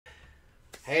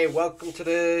Hey, welcome to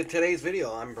today's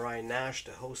video. I'm Brian Nash,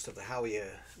 the host of the How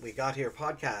We Got Here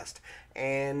podcast,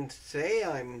 and today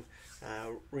I'm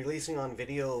releasing on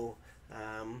video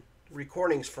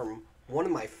recordings from one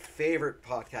of my favorite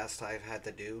podcasts I've had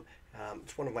to do.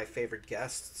 It's one of my favorite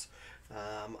guests.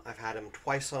 I've had him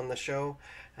twice on the show.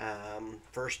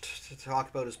 First to talk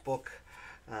about his book,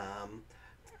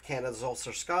 Canada's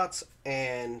Ulster Scots,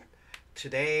 and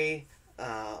today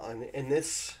in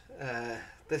this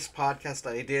podcast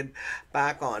I did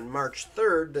back on March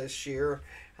 3rd this year,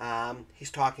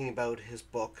 he's talking about his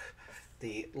book,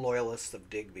 The Loyalist of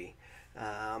Digby.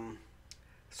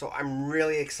 So I'm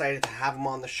really excited to have him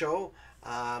on the show.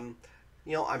 I'm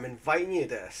inviting you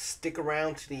to stick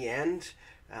around to the end.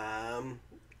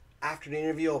 After the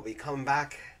interview, I'll be coming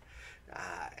back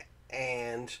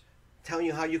and telling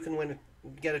you how you can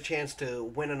get a chance to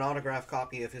win an autographed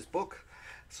copy of his book.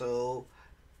 So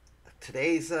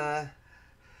today's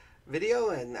video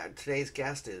and today's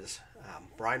guest is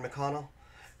Brian McConnell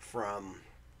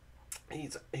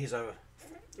he's a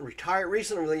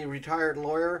recently retired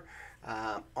lawyer,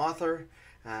 author,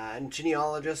 and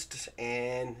genealogist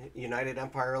and United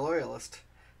Empire Loyalist,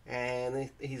 and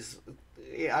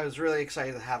I was really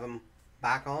excited to have him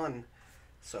back on.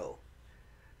 So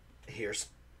here's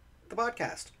the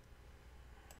podcast.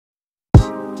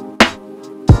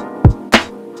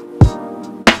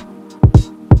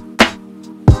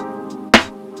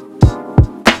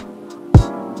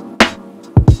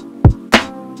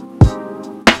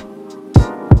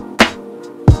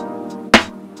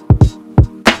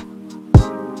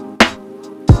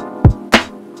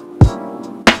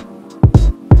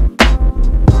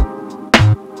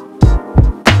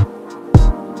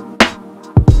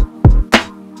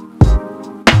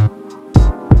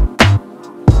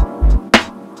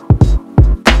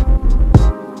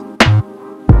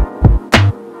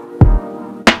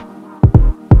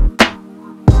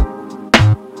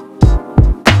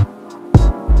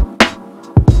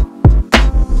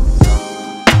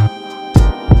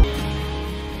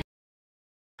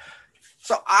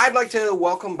 So I'd like to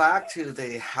welcome back to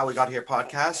the How We Got Here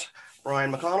podcast,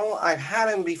 Brian McConnell. I've had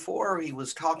him before. He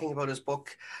was talking about his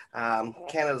book,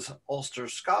 Canada's Ulster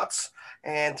Scots,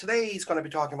 and today he's going to be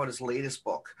talking about his latest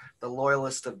book, The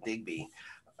Loyalist of Digby.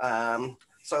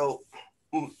 So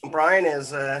Brian,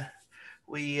 as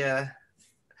we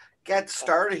get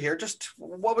started here, just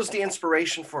what was the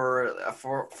inspiration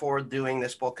for doing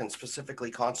this book and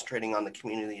specifically concentrating on the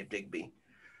community of Digby?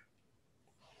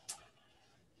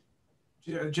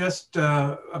 Just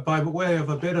by way of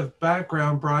a bit of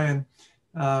background, Brian,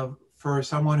 for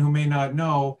someone who may not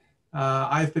know,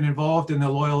 I've been involved in the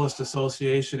Loyalist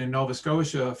Association in Nova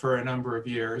Scotia for a number of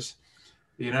years,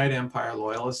 the United Empire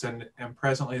Loyalists, and am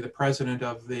presently the president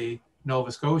of the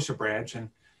Nova Scotia branch. And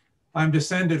I'm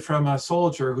descended from a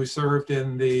soldier who served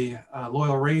in the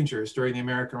Loyal Rangers during the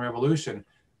American Revolution.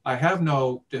 I have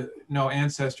no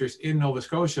ancestors in Nova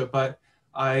Scotia, but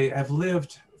I have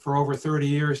lived for over 30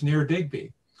 years near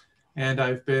Digby. And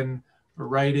I've been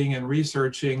writing and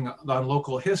researching on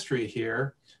local history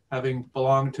here, having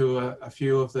belonged to a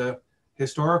few of the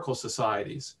historical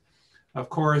societies. Of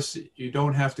course, you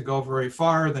don't have to go very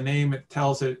far. The name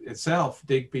tells it itself,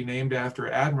 Digby, named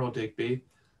after Admiral Digby,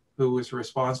 who was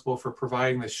responsible for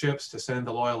providing the ships to send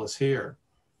the Loyalists here.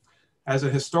 As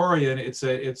a historian,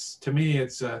 to me,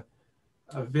 it's a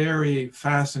very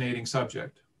fascinating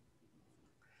subject.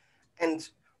 And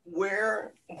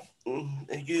where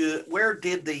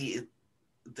did the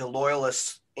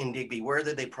Loyalists in Digby, where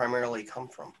did they primarily come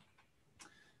from?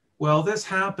 Well, this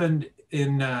happened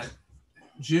in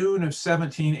June of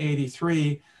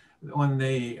 1783 when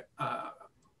the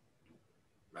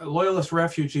Loyalist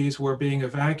refugees were being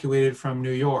evacuated from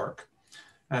New York.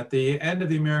 At the end of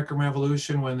the American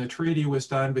Revolution, when the treaty was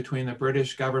done between the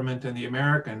British government and the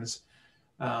Americans,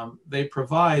 they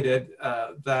provided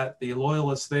that the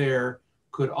Loyalists there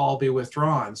could all be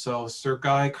withdrawn. So Sir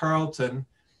Guy Carleton,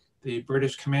 the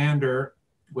British commander,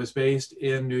 was based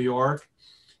in New York.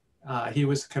 He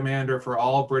was the commander for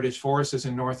all British forces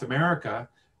in North America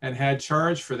and had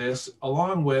charge for this,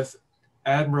 along with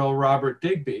Admiral Robert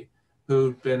Digby,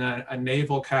 who'd been a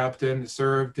naval captain,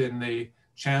 served in the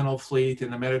Channel Fleet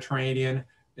in the Mediterranean,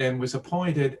 and was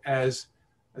appointed as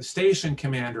a station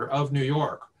commander of New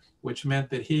York, which meant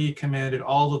that he commanded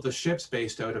all of the ships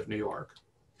based out of New York.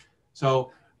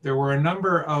 So there were a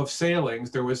number of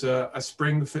sailings. There was a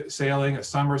spring sailing, a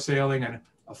summer sailing, and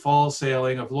a fall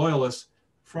sailing of Loyalists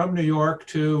from New York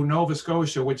to Nova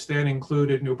Scotia, which then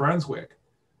included New Brunswick.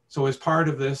 So as part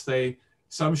of this,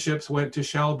 some ships went to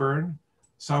Shelburne,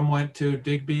 some went to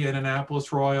Digby and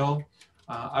Annapolis Royal,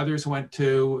 Others went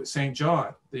to St.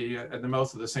 John, at the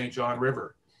mouth of the St. John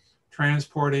River,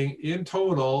 transporting in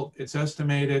total, it's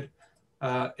estimated,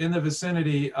 in the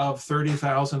vicinity of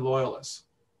 30,000 loyalists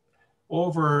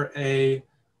over a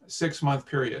 6-month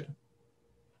period.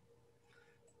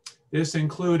 This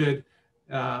included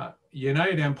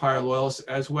United Empire loyalists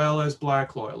as well as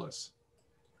Black loyalists.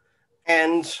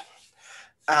 And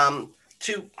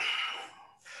to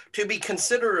be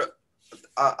considered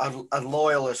a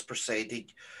loyalist per se,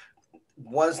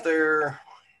 was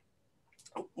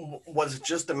it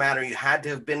just a matter you had to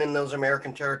have been in those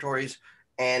American territories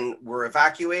and were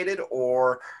evacuated,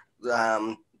 or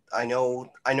I know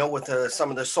with some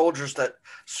of the soldiers that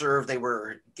served, they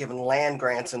were given land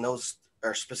grants, and those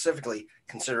are specifically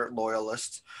considered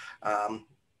loyalists.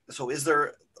 So is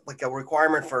there like a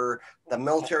requirement for the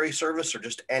military service or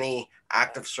just any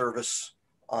active service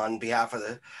on behalf of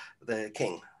the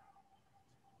king?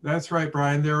 That's right,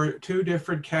 Brian. There are two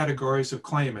different categories of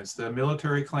claimants. The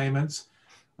military claimants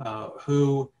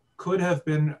who could have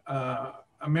been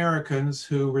Americans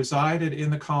who resided in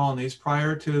the colonies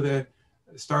prior to the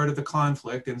start of the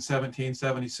conflict in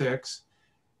 1776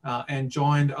 and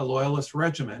joined a loyalist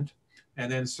regiment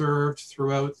and then served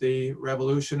throughout the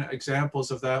Revolution.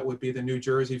 Examples of that would be the New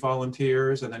Jersey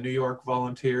Volunteers and the New York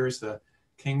Volunteers, the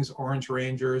King's Orange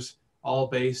Rangers, all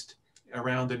based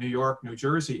around the New York, New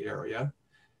Jersey area,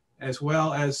 as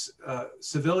well as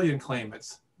civilian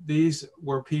claimants. These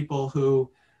were people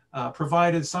who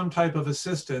provided some type of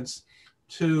assistance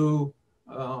to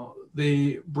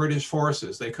the British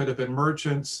forces. They could have been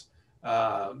merchants,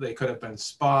 they could have been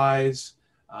spies,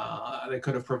 they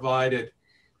could have provided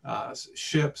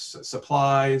ships,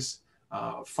 supplies,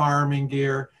 farming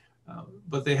gear,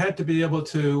 but they had to be able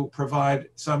to provide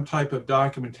some type of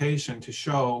documentation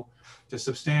to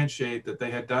substantiate that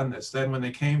they had done this. Then when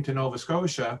they came to Nova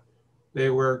Scotia, they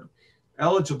were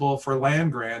eligible for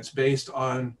land grants based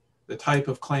on the type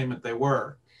of claimant they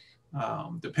were.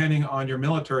 Depending on your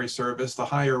military service, the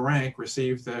higher rank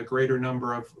received the greater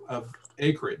number of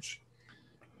acreage.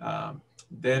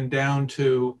 Then down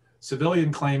to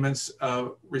civilian claimants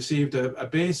received a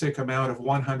basic amount of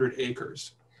 100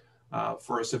 acres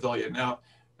for a civilian. Now,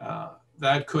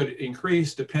 that could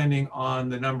increase depending on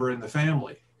the number in the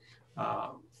family.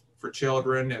 For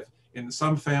children, in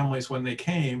some families when they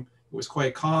came, it was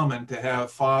quite common to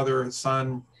have father,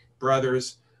 son,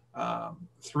 brothers,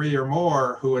 3 or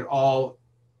more who had all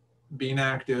been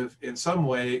active in some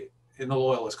way in the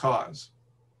Loyalist cause.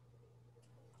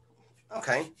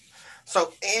 Okay.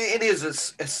 So it is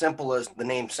as simple as the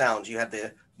name sounds. You had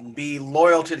to be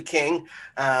loyal to the king.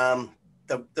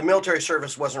 The military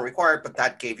service wasn't required, but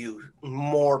that gave you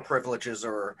more privileges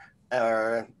or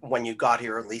when you got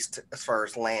here, at least as far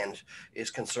as land is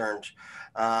concerned.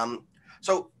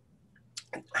 So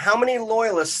how many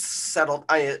loyalists settled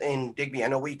in Digby? I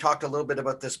know we talked a little bit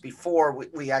about this before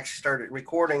we actually started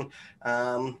recording,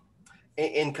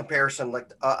 in comparison,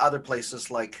 like other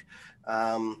places like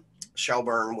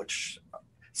Shelburne,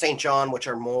 St. John, which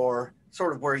are more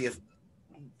sort of where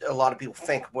a lot of people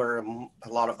think where a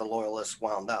lot of the loyalists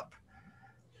wound up.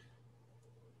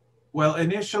 Well,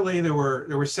 initially there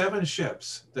were 7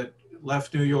 ships that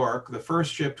left New York. The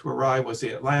first ship to arrive was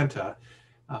the Atlanta.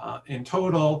 In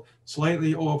total,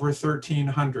 slightly over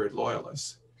 1,300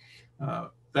 loyalists.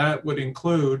 That would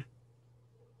include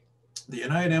the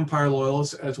United Empire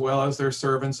loyalists as well as their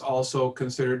servants, also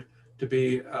considered to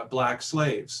be Black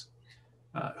slaves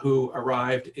who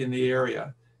arrived in the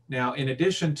area. Now, in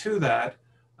addition to that,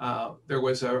 there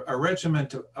was a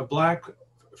regiment, a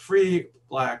free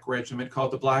Black regiment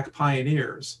called the Black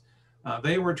Pioneers.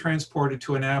 They were transported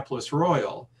to Annapolis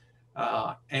Royal,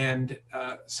 and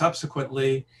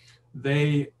subsequently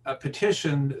they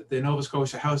petitioned the Nova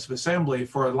Scotia House of Assembly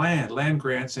for land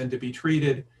grants, and to be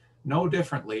treated no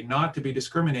differently, not to be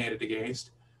discriminated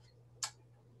against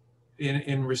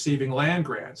in receiving land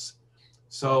grants.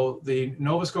 So the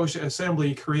Nova Scotia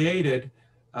Assembly created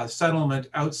a settlement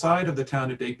outside of the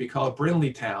town of Digby called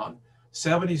Brindley Town,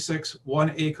 76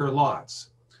 1-acre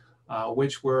lots,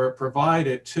 which were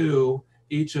provided to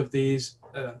each of these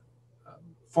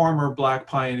former Black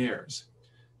pioneers.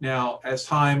 Now, as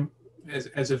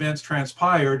events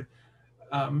transpired,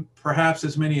 perhaps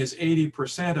as many as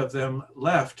 80% of them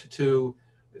left to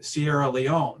Sierra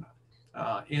Leone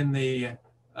in the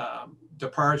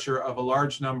departure of a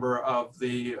large number of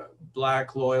the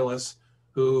Black loyalists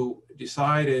who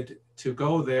decided to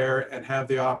go there and have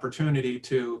the opportunity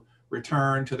to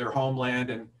return to their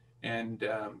homeland and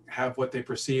have what they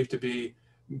perceived to be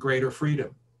greater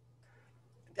freedom.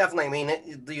 Definitely. I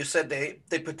mean, you said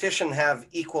they petition have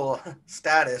equal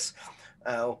status,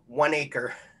 1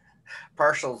 acre.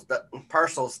 parcels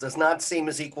does not seem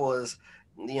as equal as,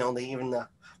 even the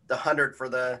 100 for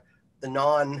the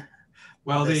non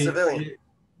Well, the civilian.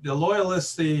 the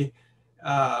loyalists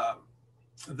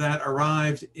that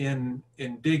arrived in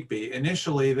Digby,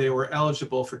 initially they were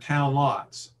eligible for town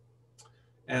lots.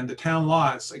 And the town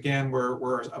lots, again,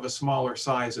 were of a smaller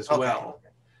size as well.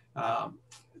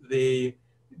 The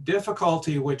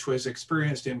difficulty which was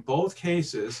experienced in both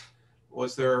cases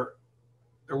was there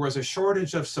was a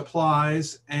shortage of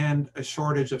supplies and a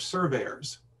shortage of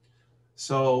surveyors.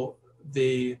 So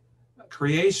the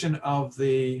creation of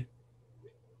the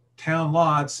town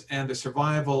lots and the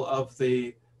survival of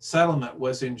the settlement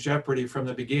was in jeopardy from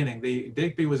the beginning. The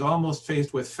Digby was almost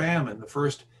faced with famine the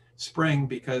first spring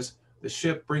because the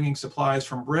ship bringing supplies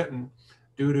from Britain,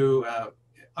 due to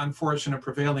unfortunate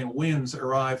prevailing winds,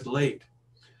 arrived late.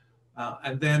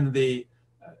 And then the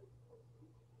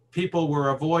people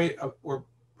were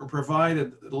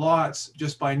provided lots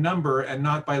just by number and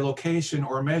not by location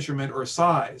or measurement or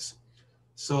size.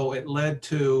 So it led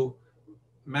to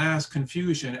mass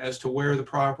confusion as to where the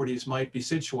properties might be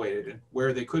situated and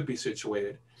where they could be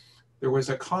situated. There was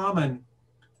a common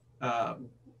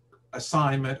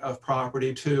assignment of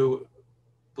property to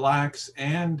blacks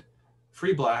and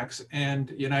free blacks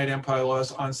and United Empire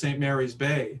Loyalists on St. Mary's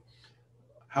Bay.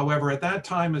 However, at that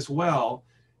time as well,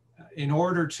 in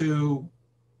order to,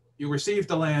 you received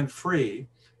the land free,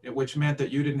 which meant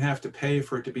that you didn't have to pay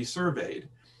for it to be surveyed,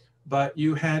 but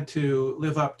you had to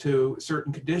live up to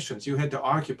certain conditions. You had to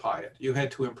occupy it. You had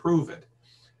to improve it.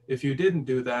 If you didn't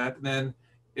do that, then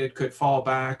it could fall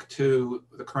back to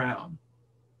the Crown.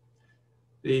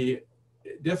 The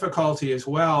difficulty as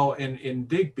well in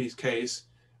Digby's case,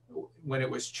 when it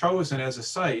was chosen as a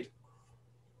site,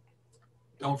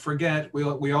 don't forget,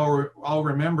 we all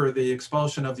remember the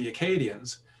expulsion of the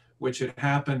Acadians, which had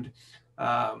happened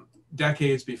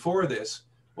decades before this.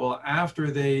 Well, after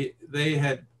they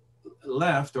had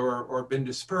left or been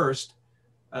dispersed,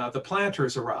 the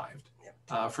planters arrived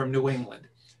from New England.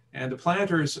 And the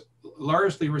planters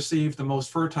largely received the most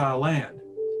fertile land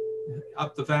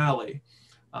up the valley.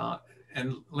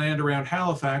 And land around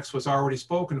Halifax was already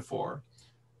spoken for.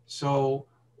 So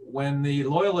when the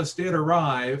Loyalists did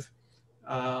arrive,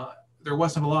 there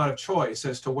wasn't a lot of choice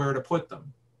as to where to put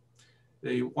them.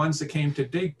 The ones that came to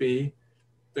Digby,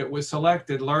 that was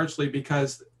selected largely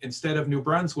because instead of New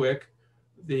Brunswick,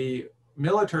 the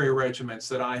military regiments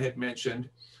that I had mentioned,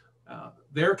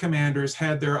 their commanders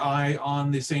had their eye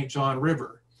on the St. John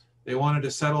River. They wanted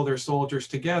to settle their soldiers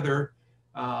together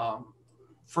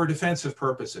for defensive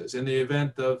purposes. In the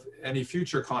event of any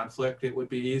future conflict, it would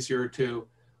be easier to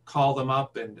call them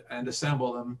up and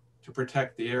assemble them to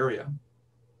protect the area.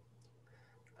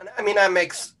 I mean, that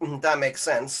makes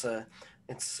sense.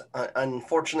 It's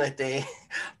unfortunate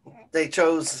they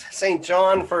chose St.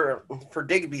 John for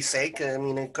Digby's sake. I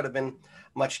mean, it could have been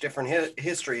much different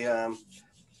history of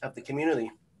the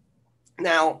community.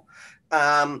 Now,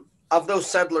 of those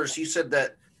settlers, you said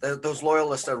that those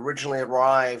Loyalists that originally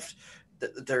arrived,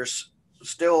 there's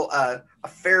still a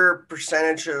fair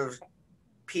percentage of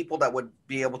people that would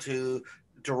be able to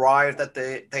derive that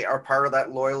they are part of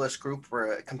that Loyalist group,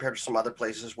 compared to some other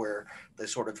places where they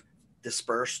sort of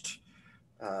dispersed.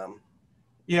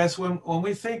 Yes, when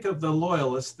we think of the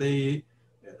Loyalists, in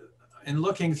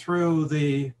looking through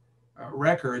the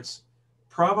records,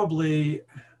 probably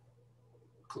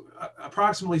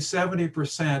approximately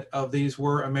 70% of these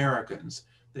were Americans.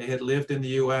 They had lived in the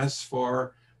U.S.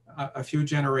 for a few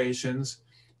generations,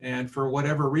 and for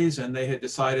whatever reason, they had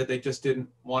decided they just didn't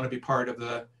want to be part of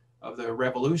the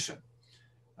revolution.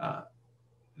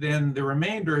 Then the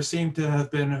remainder seemed to have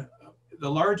been, the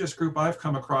largest group I've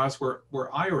come across were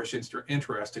Irish,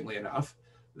 interestingly enough,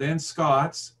 then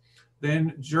Scots,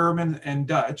 then German and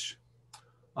Dutch,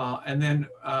 and then,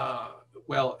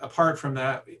 well, apart from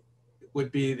that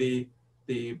would be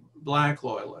the Black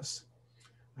Loyalists.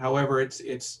 However,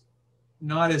 it's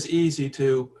not as easy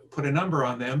to put a number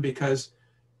on them because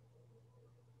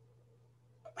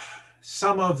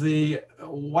some of the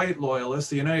white Loyalists,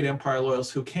 the United Empire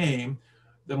Loyalists who came,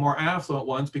 the more affluent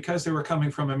ones, because they were coming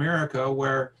from America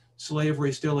where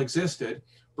slavery still existed,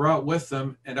 brought with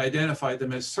them and identified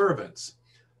them as servants,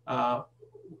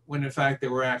 when in fact they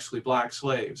were actually black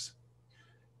slaves.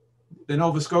 The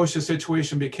Nova Scotia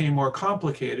situation became more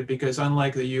complicated because,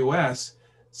 unlike the US,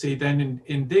 see, then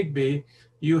in Digby,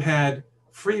 you had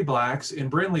free blacks in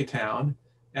Brindleytown,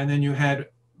 and then you had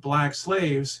black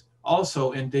slaves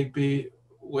also in Digby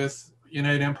with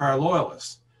United Empire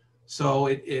Loyalists. So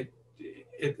it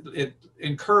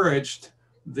encouraged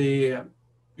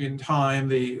in time,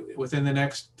 within the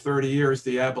next 30 years,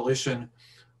 the abolition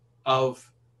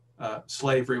of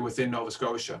slavery within Nova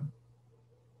Scotia.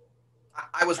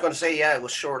 I was going to say, yeah, it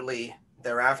was shortly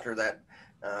thereafter that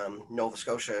Nova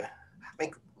Scotia, I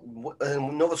think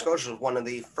Nova Scotia was one of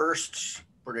the first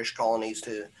British colonies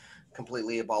to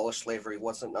completely abolish slavery,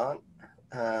 was it not?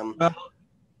 Well,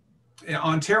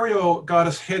 Ontario got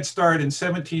a head start in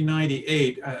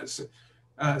 1798.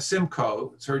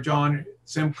 Simcoe, Sir John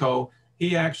Simcoe,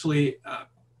 he actually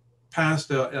passed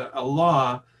a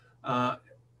law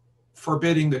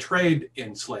forbidding the trade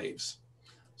in slaves.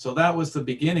 So that was the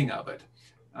beginning of it.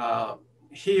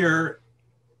 Here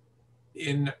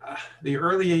in the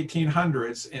early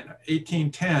 1800s, in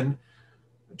 1810,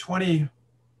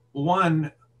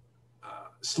 21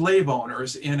 slave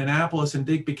owners in Annapolis and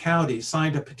Digby County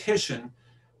signed a petition,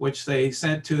 which they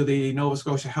sent to the Nova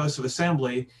Scotia House of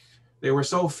Assembly. They were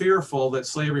so fearful that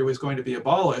slavery was going to be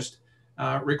abolished,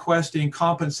 requesting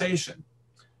compensation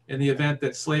in the event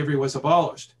that slavery was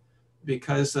abolished,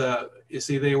 because you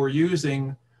see, they were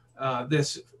using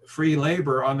this free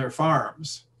labor on their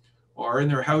farms or in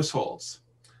their households.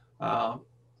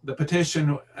 The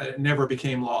petition never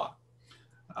became law,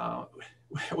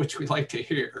 which we like to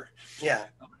hear. Yeah.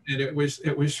 And it was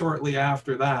shortly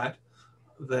after that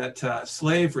that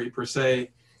slavery per se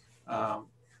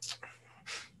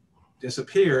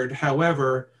disappeared.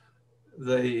 However,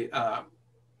 the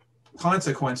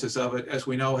consequences of it, as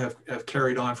we know, have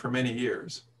carried on for many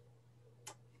years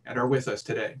and are with us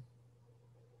today.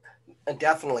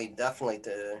 Definitely.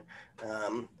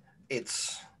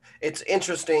 It's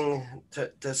interesting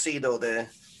to see, though, the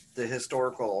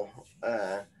historical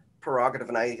prerogative,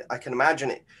 and I can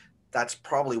imagine that's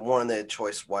probably one of the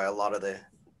choice why a lot of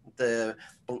the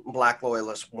Black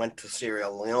Loyalists went to Sierra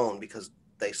Leone, because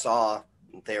they saw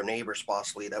their neighbors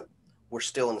possibly that were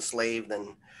still enslaved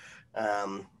and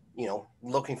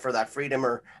looking for that freedom,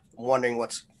 or wondering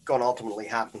what's going to ultimately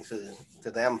happen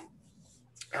to them.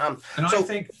 And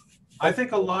I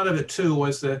think a lot of it too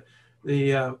was the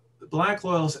Black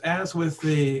Loyalists, as with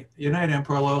the United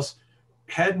Empire Loyalists,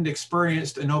 hadn't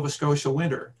experienced a Nova Scotia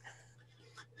winter.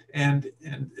 And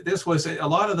this was a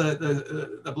lot of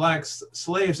the black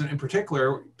slaves, and in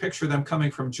particular, picture them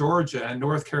coming from Georgia and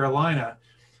North Carolina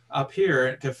up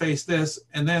here to face this,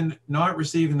 and then not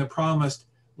receiving the promised,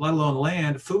 let alone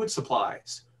land, food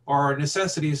supplies or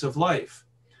necessities of life.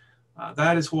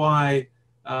 That is why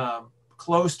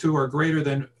close to or greater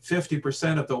than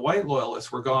 50% of the white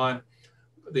loyalists were gone.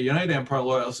 The United Empire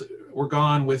Loyalists were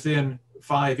gone within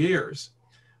 5 years.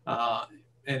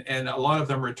 And a lot of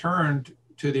them returned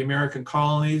to the American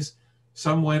colonies.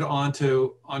 Some went on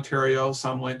to Ontario,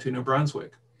 some went to New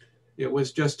Brunswick. It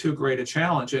was just too great a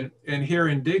challenge. And here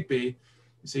in Digby,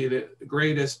 you see, the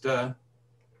greatest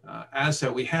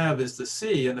asset we have is the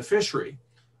sea and the fishery.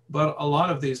 But a lot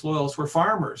of these loyalists were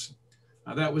farmers.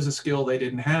 That was a skill they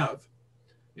didn't have.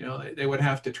 They would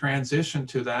have to transition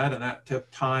to that, and that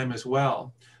took time as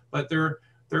well. But there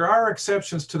are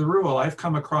exceptions to the rule. I've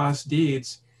come across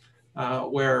deeds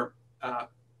where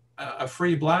a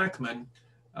free black man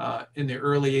in the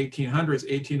early 1800s,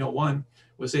 1801,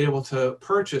 was able to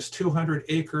purchase 200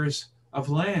 acres of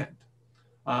land.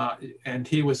 And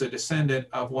he was a descendant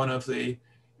of a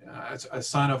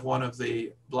son of one of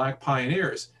the black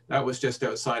pioneers. That was just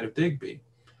outside of Digby.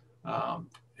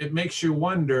 It makes you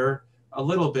wonder a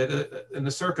little bit in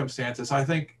the circumstances. I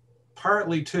think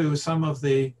partly too,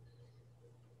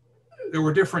 there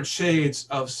were different shades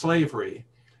of slavery,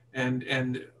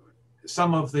 and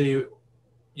some of the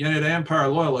United Empire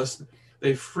Loyalists,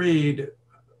 they freed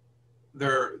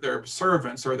their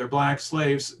servants or their black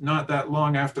slaves not that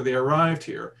long after they arrived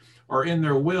here, or in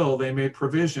their will they made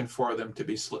provision for them to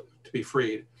be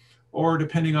freed, or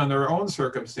depending on their own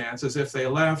circumstances, if they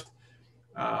left,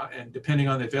 and depending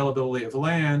on the availability of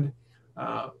land,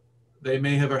 they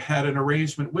may have had an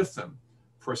arrangement with them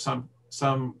for some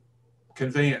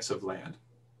conveyance of land.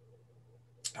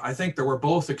 I think there were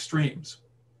both extremes.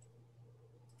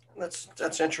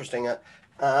 That's interesting.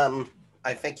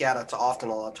 I think, yeah, that's often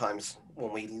a lot of times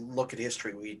when we look at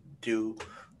history,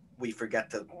 we forget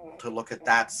to look at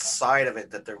that side of it,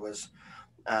 that there was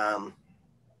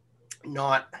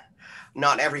not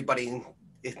everybody,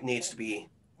 it needs to be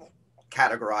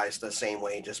categorized the same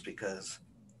way just because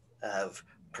of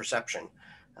perception.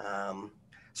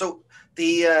 So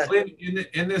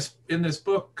in this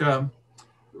book,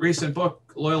 recent book,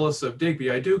 Loyalists of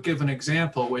Digby, I do give an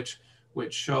example which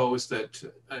shows that,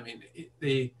 I mean,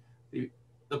 the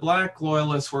black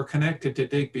loyalists were connected to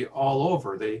Digby all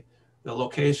over. The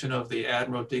location of the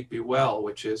Admiral Digby Well,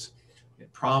 which is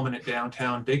prominent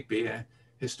downtown Digby,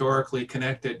 historically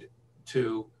connected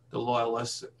to the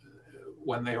loyalists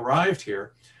when they arrived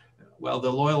here, Well,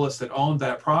 the loyalist that owned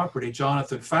that property,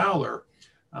 Jonathan Fowler,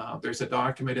 there's a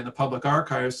document in the public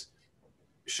archives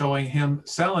showing him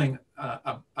selling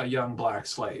a young black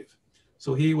slave.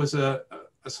 So he was a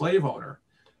slave owner.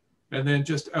 And then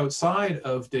just outside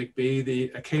of Digby, the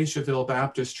Acaciaville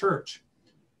Baptist Church,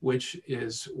 which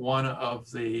is one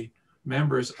of the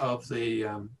members of the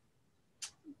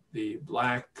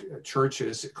black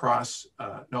churches across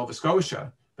Nova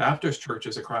Scotia, Baptist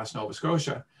churches across Nova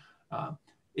Scotia.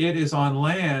 It is on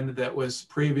land that was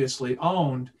previously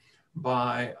owned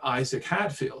by Isaac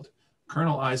Hatfield.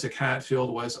 Colonel Isaac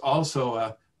Hatfield was also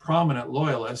a prominent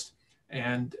loyalist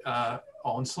and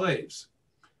owned slaves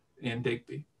in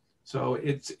Digby. So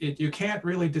you can't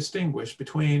really distinguish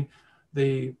between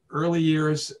the early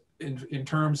years in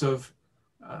terms of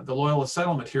the loyalist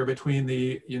settlement here between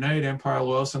the United Empire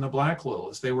Loyalists and the Black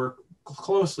Loyalists. They were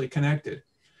closely connected.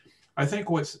 I think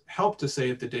what's helped to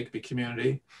save the Digby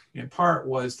community in part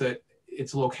was that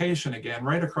its location, again,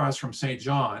 right across from St.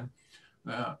 John,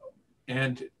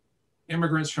 and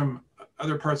immigrants from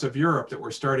other parts of Europe that were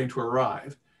starting to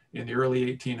arrive in the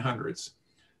early 1800s.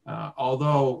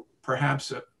 Although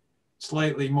perhaps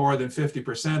slightly more than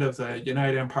 50% of the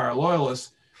United Empire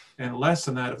Loyalists and less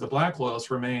than that of the Black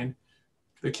Loyalists remained,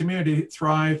 the community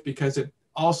thrived because it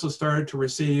also started to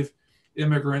receive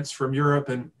immigrants from Europe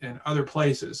and other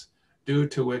places due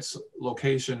to its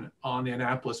location on the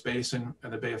Annapolis Basin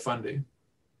and the Bay of Fundy.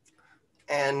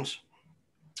 And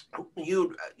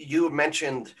you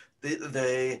mentioned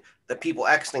the people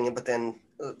exiting it, but then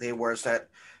there was that,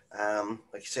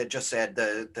 like you said,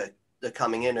 the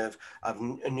coming in of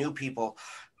new people.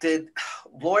 Did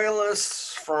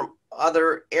loyalists from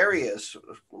other areas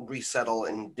resettle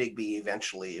in Digby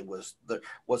eventually? Was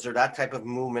there that type of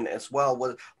movement as well?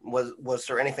 Was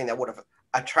there anything that would have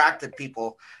attracted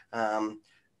people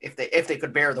if they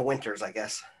could bear the winters, I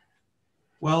guess?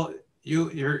 Well, you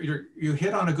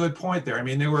hit on a good point there. I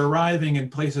mean, they were arriving in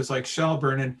places like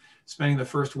Shelburne and spending the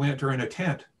first winter in a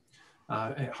tent.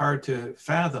 Hard to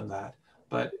fathom that,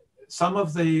 but some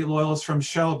of the loyalists from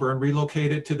Shelburne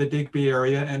relocated to the Digby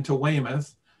area and to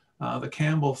Weymouth. The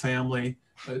Campbell family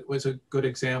was a good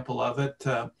example of it.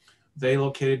 They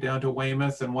located down to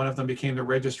Weymouth, and one of them became the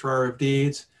Registrar of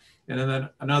Deeds, and then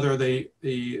another the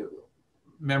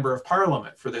Member of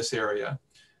Parliament for this area.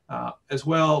 As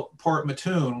well, Port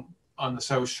Mattoon on the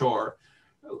South Shore.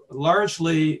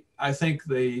 Largely, I think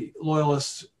the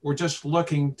loyalists were just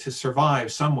looking to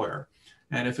survive somewhere,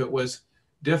 and if it was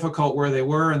difficult where they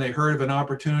were and they heard of an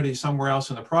opportunity somewhere else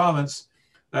in the province,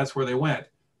 that's where they went.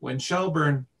 When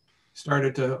Shelburne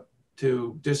started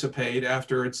to dissipate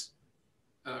after its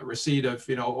receipt of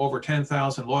over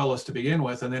 10,000 loyalists to begin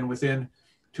with, and then within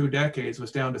 2 decades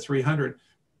was down to 300,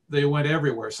 they went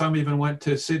everywhere. Some even went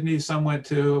to Sydney, some went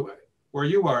to where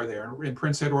you are there in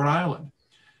Prince Edward Island.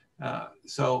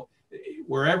 So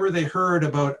wherever they heard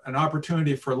about an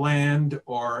opportunity for land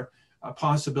or a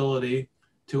possibility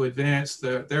to advance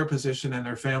their position and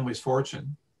their family's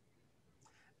fortune.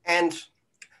 And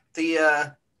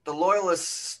the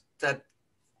loyalists that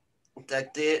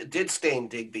did stay in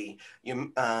Digby,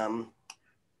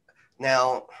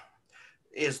 now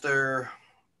is their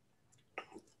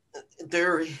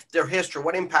history,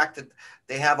 what impact did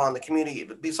they have on the community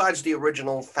besides the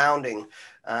original founding?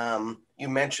 You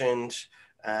mentioned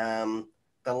the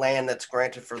land that's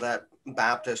granted for that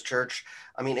Baptist church.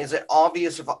 I mean, is it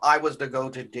obvious if I was to go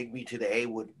to Digby today,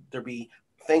 would there be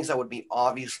things that would be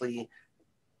obviously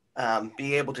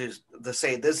be able to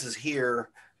say this is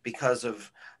here because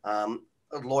of a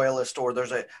loyalist, or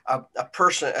there's a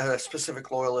person, a specific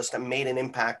loyalist that made an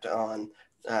impact on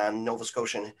Nova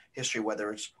Scotian history,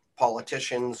 whether it's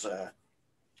politicians,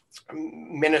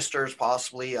 ministers,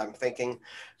 possibly, I'm thinking,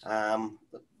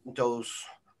 those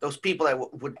people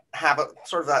that would have a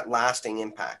sort of that lasting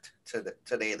impact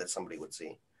today that somebody would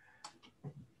see?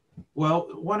 Well,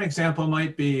 one example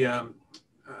might be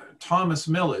Thomas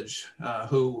Millage,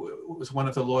 who was one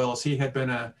of the loyalists. He had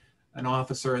been an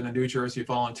officer in the New Jersey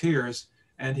Volunteers,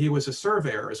 and he was a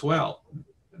surveyor as well.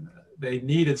 They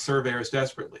needed surveyors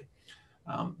desperately.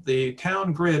 The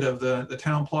town grid of the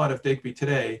town plot of Digby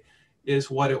today is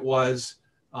what it was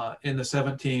in the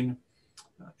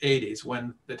 1780s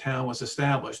when the town was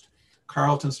established.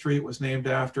 Carleton Street was named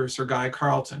after Sir Guy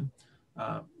Carleton,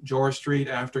 George Street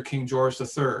after King George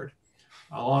III.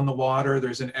 Along the water,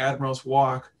 there's an Admiral's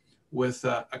Walk with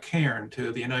a cairn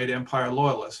to the United Empire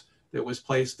Loyalists that was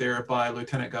placed there by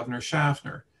Lieutenant Governor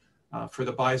Schaffner for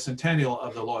the bicentennial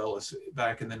of the Loyalists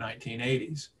back in the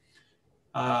 1980s.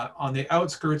 On the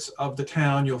outskirts of the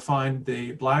town, you'll find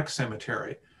the Black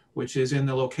Cemetery, which is in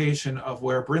the location of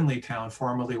where Brindley Town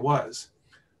formerly was.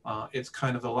 It's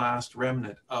kind of the last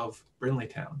remnant of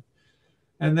Brindleytown.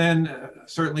 And then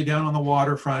certainly down on the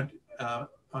waterfront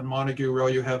on Montague Row,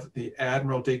 you have the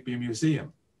Admiral Digby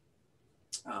Museum,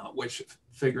 which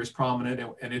figures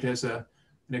prominent, and it has an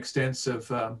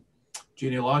extensive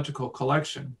genealogical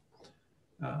collection.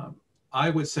 I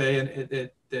would say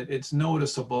that it's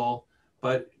noticeable,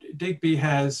 but Digby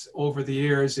has, over the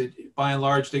years, by and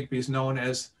large, Digby is known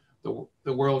as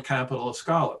the world capital of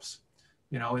scallops,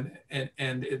 you know,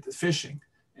 and fishing,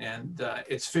 and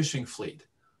its fishing fleet,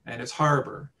 and its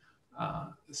harbor.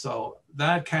 So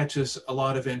that catches a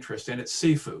lot of interest, and it's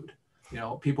seafood. You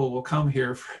know, people will come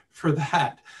here for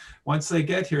that. Once they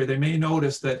get here, they may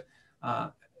notice that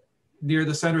near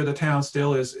the center of the town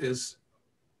still is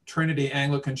Trinity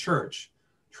Anglican Church.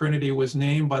 Trinity was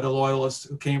named by the Loyalists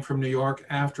who came from New York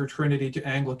after Trinity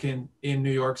Anglican in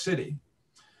New York City.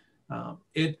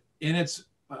 In its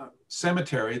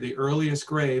cemetery, the earliest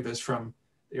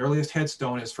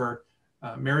headstone is for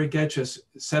Mary Getchus,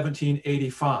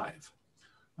 1785.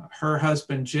 Her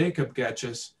husband, Jacob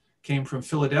Getchus, came from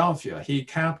Philadelphia. He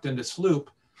captained a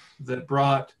sloop that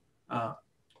brought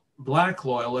Black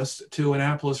Loyalists to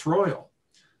Annapolis Royal.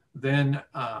 Then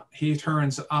he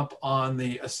turns up on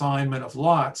the assignment of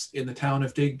lots in the town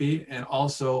of Digby and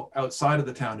also outside of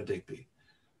the town of Digby.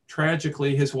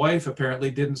 Tragically, his wife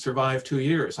apparently didn't survive 2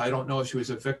 years. I don't know if she was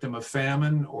a victim of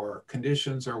famine or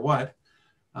conditions or what.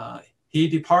 He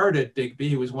departed Digby.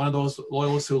 He was one of those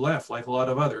loyalists who left, like a lot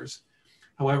of others.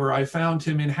 However, I found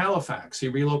him in Halifax. He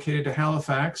relocated to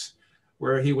Halifax,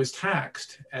 where he was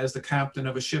taxed as the captain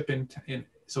of a ship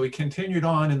so he continued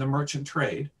on in the merchant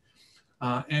trade,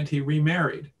 and he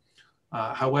remarried.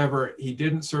 However, he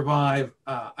didn't survive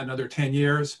another 10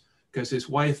 years because his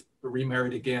wife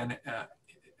remarried again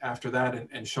after that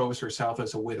and shows herself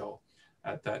as a widow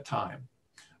at that time.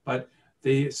 But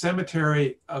the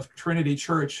cemetery of Trinity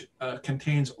Church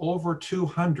contains over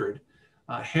 200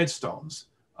 headstones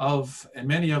and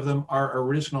many of them are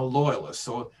original Loyalists,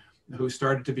 so who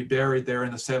started to be buried there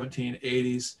in the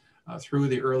 1780s through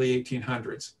the early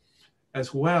 1800s.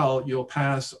 As well, you'll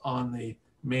pass on the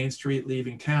main street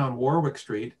leaving town, Warwick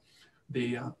Street,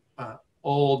 the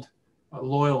old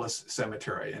Loyalist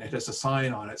cemetery, and it has a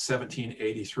sign on it,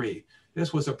 1783.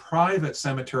 This was a private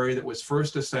cemetery that was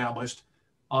first established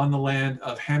on the land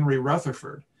of Henry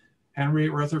Rutherford. Henry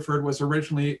Rutherford was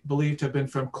originally believed to have been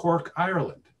from Cork,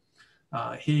 Ireland.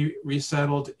 He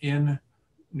resettled in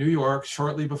New York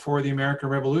shortly before the American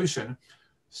Revolution,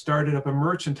 started up a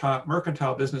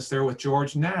mercantile business there with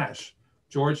George Nash.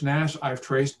 George Nash, I've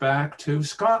traced back to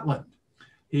Scotland.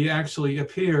 He actually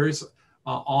appears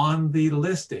on the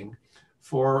listing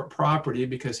for property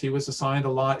because he was assigned a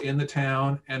lot in the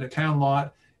town and a town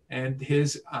lot, and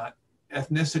his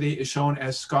ethnicity is shown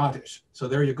as Scottish. So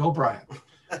there you go, Brian.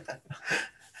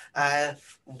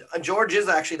 George is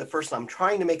actually the person I'm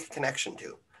trying to make a connection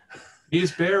to.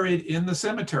 He's buried in the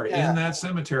cemetery, in that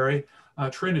cemetery,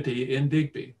 Trinity in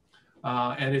Digby.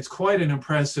 And it's quite an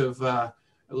impressive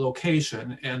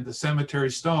location, and the cemetery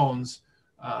stones,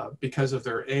 because of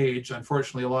their age,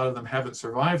 unfortunately, a lot of them haven't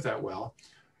survived that well,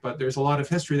 but there's a lot of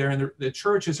history there. And the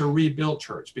church is a rebuilt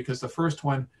church because the first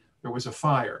one, there was a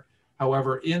fire.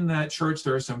 However, in that church,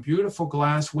 there are some beautiful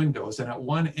glass windows, and at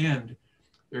one end,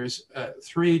 there's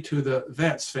 3 to the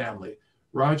Vetts family.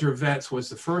 Roger Vetts was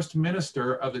the first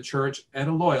minister of the church and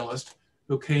a Loyalist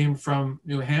who came from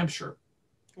New Hampshire.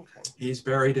 Okay. He's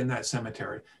buried in that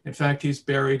cemetery. In fact, he's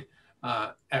buried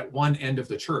at one end of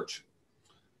the church.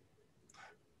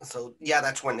 So yeah,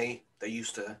 that's when they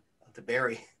used to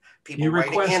bury people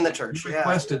right in the church. He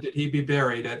requested that he be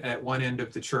buried at one end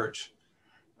of the church.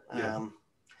 Yeah.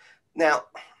 Now,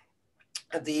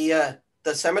 the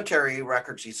cemetery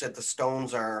records, you said the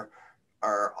stones are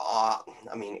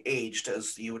aged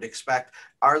as you would expect.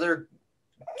 Are there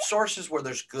sources where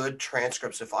there's good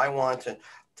transcripts? If I want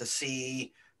to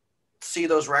see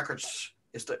those records,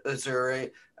 is there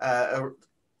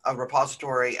a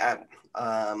repository at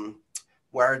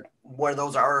where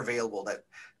those are available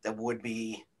that would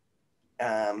be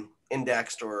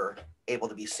indexed or able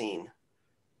to be seen?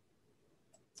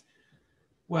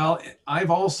 Well,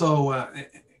 I've also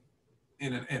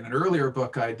in an earlier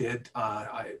book I did,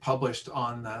 I published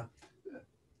on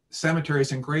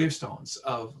cemeteries and gravestones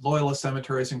of Loyalist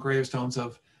cemeteries and gravestones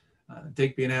of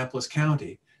Digby, Annapolis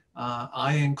County.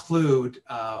 I include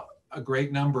a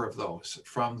great number of those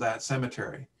from that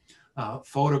cemetery,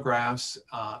 photographs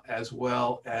as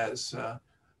well as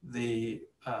the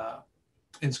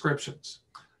inscriptions,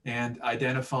 and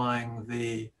identifying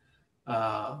the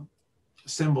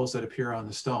symbols that appear on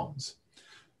the stones.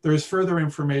 There's further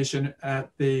information at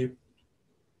the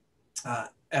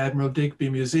Admiral Digby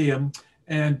Museum.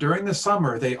 And during the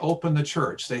summer, they open the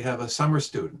church. They have a summer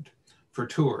student for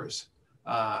tours,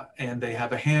 and they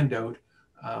have a handout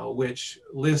which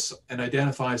lists and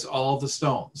identifies all the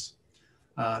stones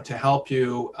to help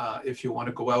you if you want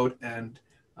to go out and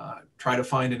try to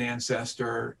find an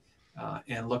ancestor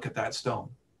and look at that stone.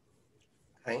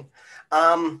 Okay.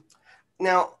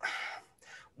 Now,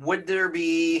 would there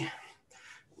be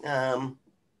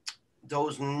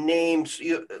those names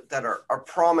that are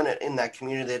prominent in that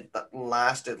community that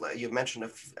lasted? You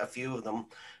mentioned a few of them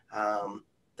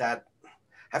that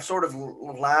have sort of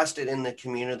lasted in the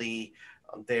community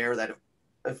there, that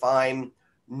if I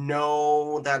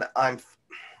know that I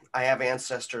have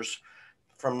ancestors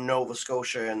from Nova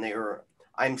Scotia and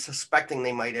I'm suspecting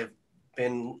they might have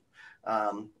been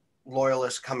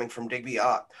loyalists coming from Digby,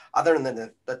 other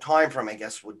than the time frame, I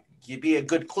guess would be a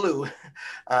good clue.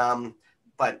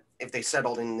 But if they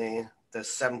settled in the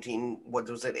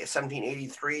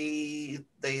 1783,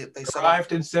 they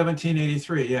arrived in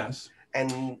 1783, yes.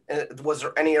 And was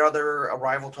there any other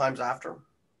arrival times after?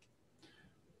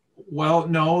 Well,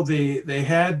 no, they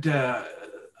had the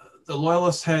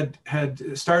Loyalists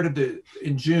had started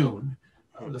in June.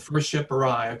 The first ship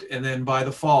arrived, and then by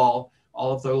the fall,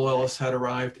 all of the Loyalists had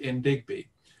arrived in Digby.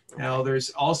 Now, there's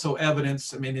also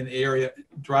evidence, I mean, in the area,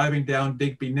 driving down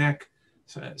Digby Neck,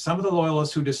 some of the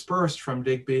Loyalists who dispersed from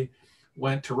Digby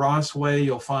went to Rossway.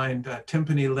 You'll find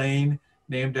Timpany Lane,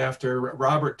 named after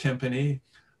Robert Timpany.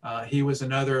 He was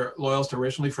another Loyalist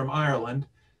originally from Ireland.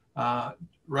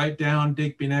 Right down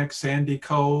Digby Neck, Sandy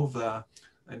Cove,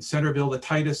 in Centerville, the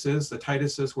Tituses. The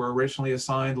Tituses were originally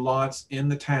assigned lots in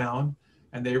the town,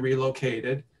 and they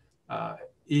relocated.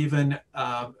 Even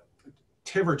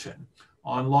Tiverton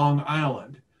on Long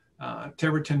Island.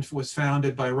 Tiverton was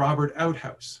founded by Robert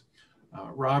Outhouse.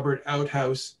 Robert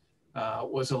Outhouse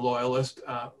was a Loyalist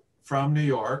from New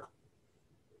York.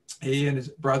 He and his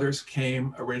brothers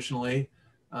came originally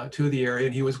to the area,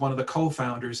 and he was one of the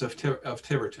co-founders of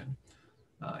Tiverton.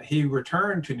 He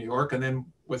returned to New York, and then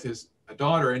with his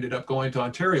daughter ended up going to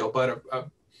Ontario, but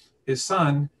his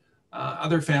son,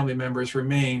 other family members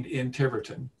remained in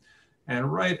Tiverton.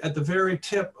 And right at the very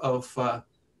tip of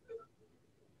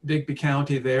Digby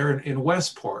County there in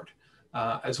Westport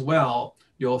as well,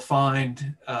 you'll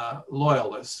find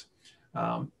Loyalists.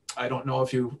 I don't know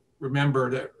if you remember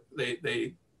that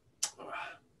they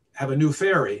have a new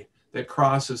ferry that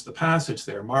crosses the passage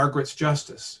there, Margaret's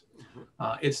Justice.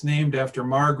 It's named after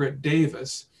Margaret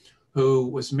Davis, who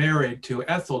was married to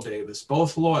Ethel Davis,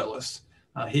 both Loyalists.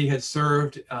 He had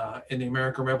served in the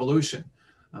American Revolution.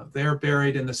 They're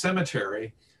buried in the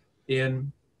cemetery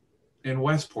in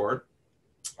Westport.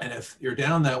 And if you're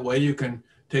down that way, you can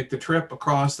take the trip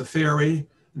across the ferry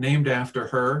named after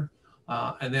her,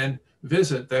 and then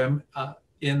visit them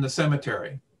in the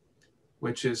cemetery,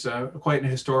 which is quite an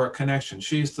historic connection.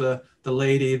 She's the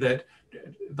lady that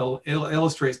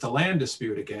illustrates the land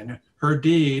dispute again. Her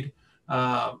deed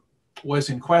was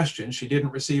in question. She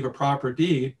didn't receive a proper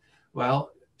deed.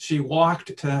 Well, she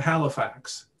walked to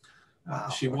Halifax.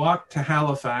 She walked to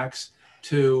Halifax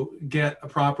to get a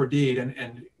proper deed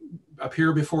and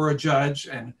appear before a judge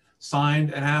and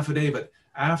signed an affidavit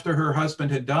after her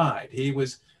husband had died. He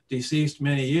was deceased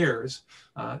many years.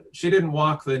 She didn't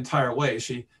walk the entire way.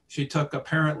 She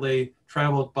apparently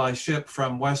traveled by ship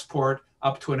from Westport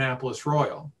up to Annapolis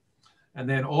Royal, and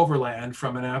then overland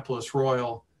from Annapolis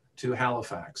Royal to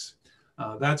Halifax.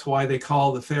 That's why they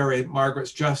call the ferry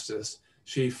Margaret's Justice.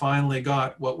 She finally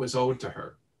got what was owed to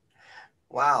her.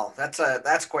 Wow,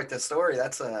 that's quite the story.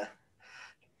 That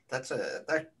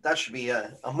should be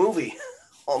a movie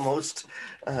almost.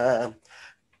 I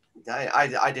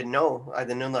didn't know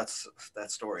that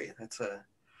story.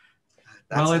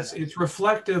 It's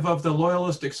reflective of the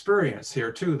Loyalist experience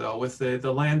here too, though, with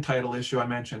the land title issue I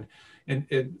mentioned.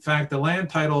 In fact, the land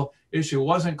title issue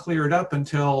wasn't cleared up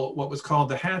until what was called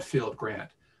the Hatfield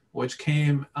Grant, which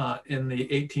came in the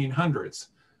 1800s.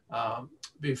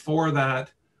 Before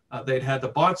that, they'd had the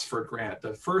Botsford Grant,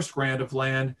 the first grant of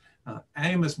land.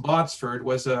 Amos Botsford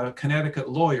was a Connecticut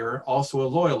lawyer, also a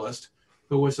Loyalist,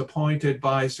 who was appointed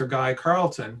by Sir Guy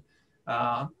Carleton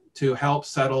to help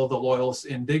settle the Loyalists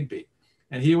in Digby.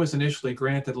 And he was initially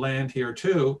granted land here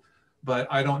too, but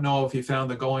I don't know if he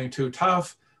found the going too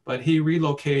tough, but he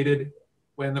relocated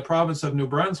when the province of New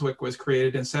Brunswick was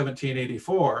created in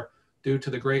 1784 due to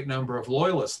the great number of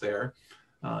Loyalists there.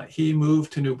 He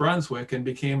moved to New Brunswick and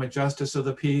became a Justice of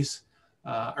the Peace,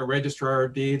 a Registrar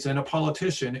of Deeds, and a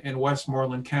politician in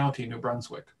Westmoreland County, New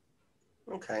Brunswick.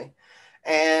 Okay.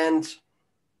 And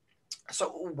so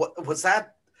what was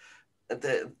that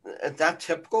that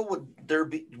typical?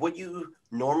 Would you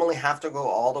normally have to go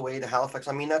all the way to Halifax?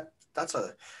 I mean, that's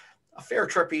a fair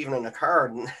trip even in a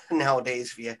car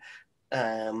nowadays, if you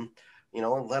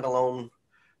let alone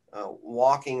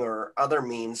walking or other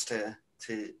means to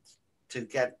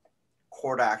get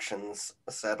court actions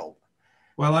settled.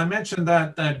 Well, I mentioned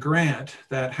that grant,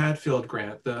 that Hatfield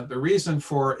grant. The reason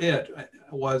for it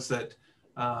was that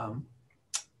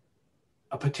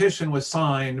a petition was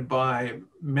signed by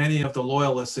many of the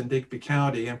Loyalists in Digby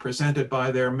County and presented by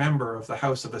their member of the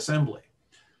House of Assembly.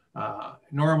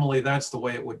 Normally, that's the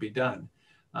way it would be done,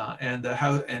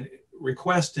 and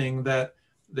requesting that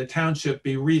the township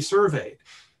be resurveyed,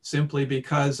 simply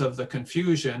because of the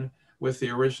confusion with the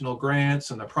original grants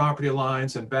and the property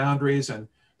lines and boundaries, and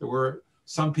there were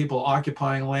some people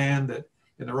occupying land that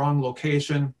in the wrong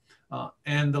location,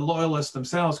 and the Loyalists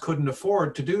themselves couldn't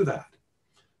afford to do that.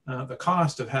 The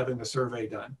cost of having the survey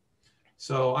done.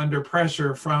 So under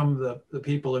pressure from the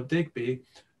people of Digby,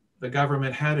 the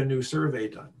government had a new survey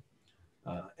done.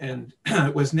 And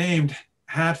it was named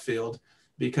Hatfield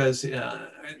because the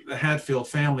Hatfield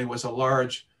family was a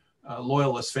large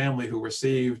Loyalist family who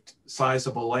received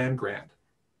sizable land grant.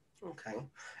 Okay.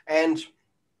 And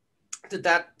did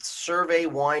that survey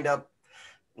wind up,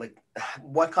 like,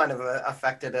 what kind of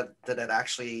effect did it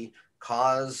actually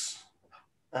cause?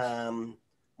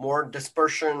 More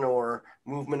dispersion or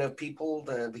movement of people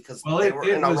because they were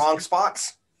in the wrong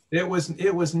spots? It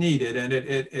was needed, and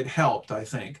it helped, I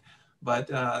think.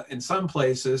 But in some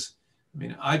places, I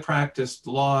mean, I practiced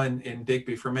law in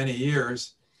Digby for many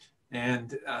years,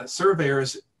 and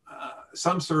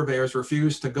some surveyors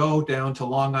refused to go down to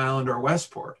Long Island or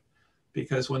Westport,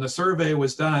 because when the survey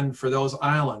was done for those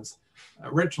islands,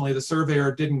 originally the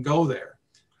surveyor didn't go there.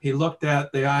 He looked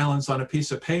at the islands on a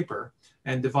piece of paper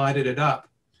and divided it up.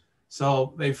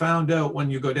 So they found out when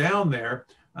you go down there,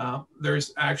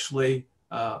 there's actually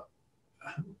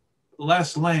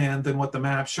less land than what the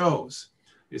map shows,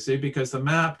 you see, because the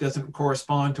map doesn't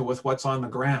correspond to with what's on the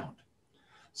ground.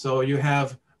 So you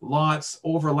have lots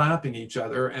overlapping each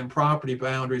other and property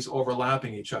boundaries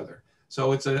overlapping each other.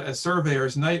 So it's a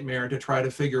surveyor's nightmare to try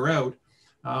to figure out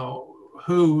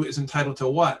who is entitled to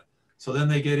what. So then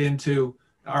they get into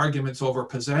arguments over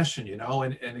possession,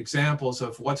 and examples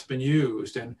of what's been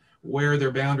used and where their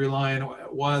boundary line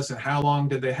was and how long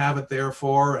did they have it there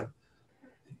for, and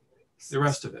the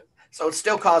rest of it. So it's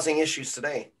still causing issues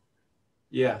today.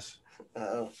 Yes.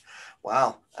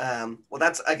 Wow. Well,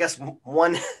 that's, I guess,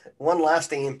 one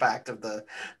lasting impact of the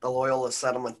Loyalist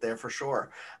settlement there for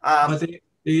sure. But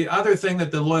the other thing that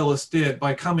the Loyalists did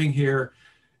by coming here,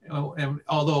 and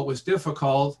although it was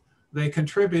difficult, they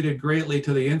contributed greatly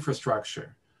to the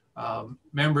infrastructure.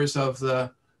 Members of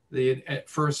the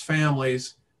first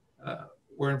families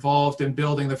were involved in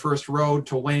building the first road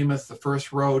to Weymouth, the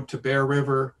first road to Bear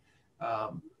River,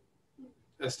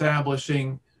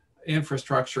 establishing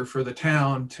infrastructure for the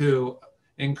town to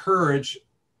encourage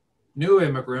new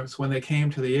immigrants when they came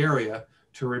to the area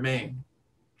to remain.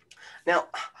 Now,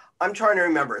 I'm trying to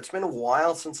remember. It's been a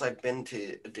while since I've been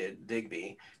to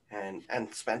Digby and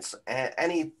spent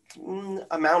any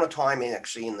amount of time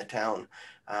actually in the town.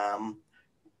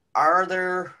 Are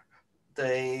there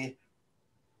the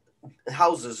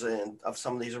houses of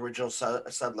some of these original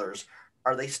settlers?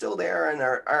 Are they still there, and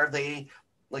are they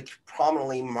like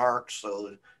prominently marked?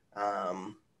 So,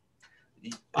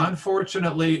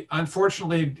 unfortunately,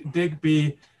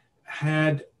 Digby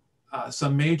had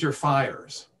some major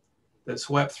fires that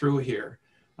swept through here,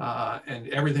 and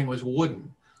everything was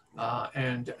wooden.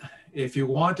 And if you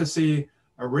want to see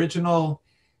original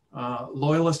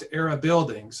Loyalist era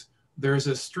buildings, there's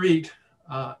a street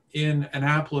in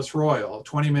Annapolis Royal, a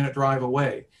 20-minute drive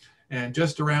away, and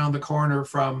just around the corner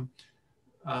from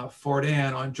Fort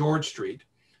Anne on George Street,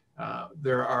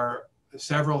 there are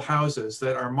several houses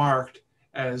that are marked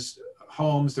as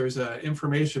homes. There's an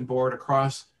information board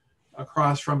across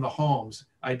from the homes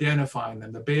identifying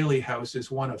them. The Bailey House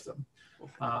is one of them,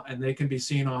 and they can be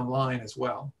seen online as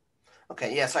well.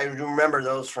 Okay, yes, I remember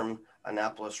those from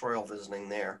Annapolis Royal visiting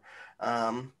there.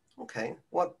 Okay,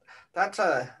 well, that's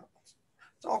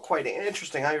it's all quite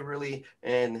interesting. I really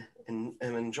am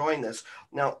enjoying this.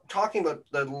 Now, talking about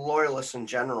the Loyalists in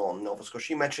general in Nova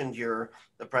Scotia, you mentioned you're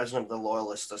the president of the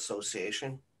Loyalist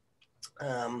Association.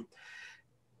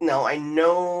 Now, I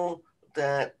know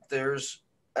that there's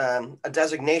a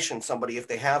designation somebody, if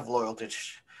they have loyalty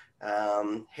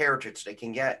heritage, they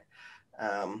can get.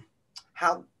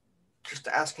 Just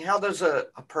asking, how does a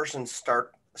person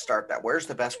start that? Where's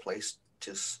the best place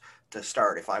to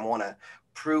start if I want to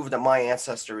prove that my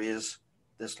ancestor is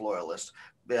this Loyalist?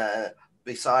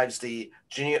 besides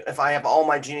if I have all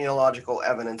my genealogical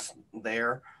evidence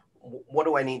there, what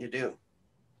do I need to do?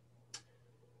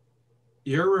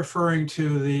 You're referring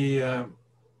to the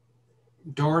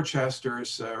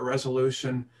Dorchester's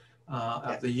resolution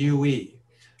of the UE.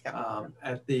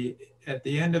 At the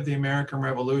end of the American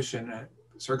Revolution,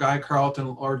 Sir Guy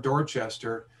Carleton, Lord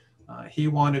Dorchester, he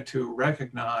wanted to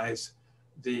recognize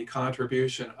the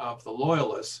contribution of the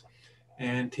Loyalists,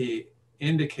 and he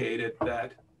indicated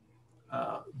that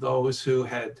those who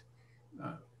had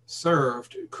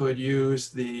served could use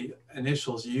the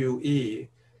initials UE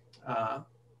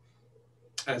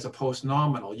as a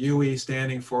post-nominal, UE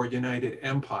standing for United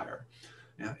Empire.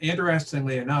 Now,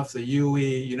 interestingly enough, the UE,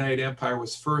 United Empire,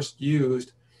 was first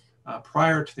used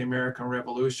prior to the American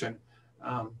Revolution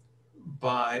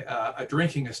by a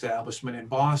drinking establishment in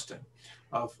Boston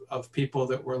of people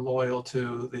that were loyal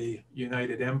to the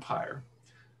United Empire.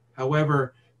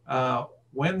 However,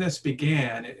 when this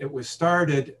began, it was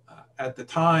started at the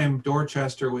time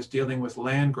Dorchester was dealing with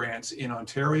land grants in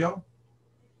Ontario,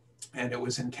 and it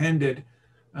was intended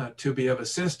to be of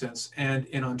assistance. And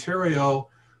in Ontario,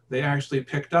 they actually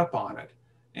picked up on it.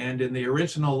 And in the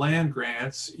original land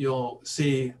grants, you'll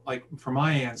see, like for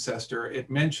my ancestor, it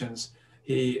mentions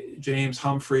James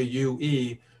Humphrey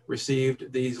UE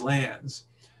received these lands.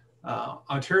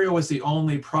 Ontario was the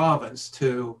only province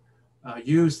to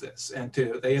use this, and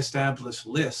they established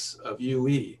lists of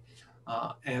UE.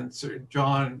 And Sir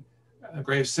John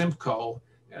Graves Simcoe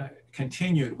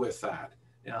continued with that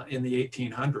in the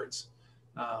 1800s.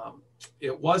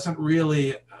 It wasn't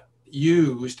really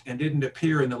used and didn't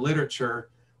appear in the literature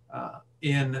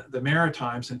in the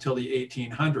Maritimes until the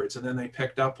 1800s, and then they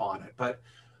picked up on it. But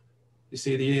you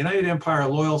see, the United Empire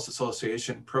Loyalist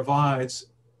Association provides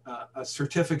a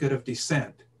certificate of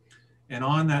descent. And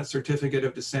on that certificate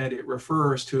of descent, it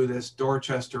refers to this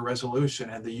Dorchester resolution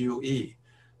and the UE.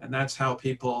 And that's how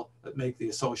people make the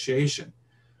association.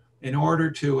 In order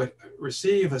to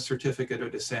receive a certificate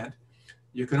of descent,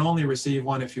 you can only receive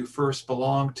one if you first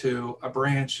belong to a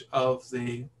branch of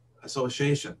the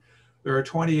association. There are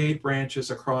 28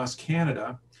 branches across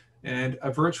Canada and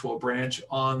a virtual branch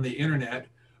on the internet,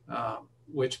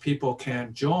 which people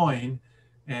can join,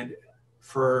 and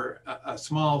for a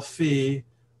small fee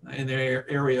in their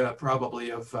area, probably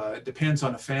of, depends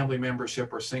on a family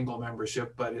membership or single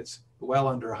membership, but it's well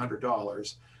under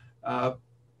 $100.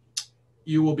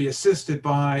 You will be assisted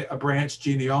by a branch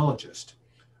genealogist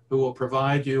who will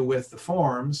provide you with the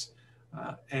forms.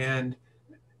 And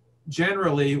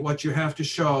generally what you have to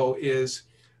show is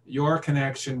your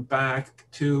connection back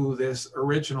to this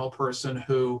original person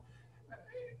who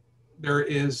there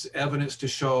is evidence to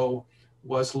show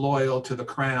was loyal to the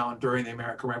crown during the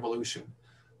American Revolution.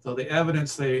 So the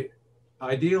evidence they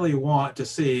ideally want to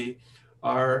see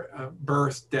are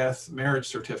birth, death, marriage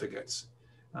certificates.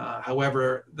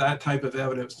 However, that type of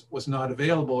evidence was not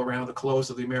available around the close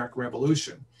of the American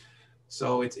Revolution.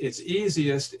 So it's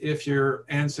easiest if your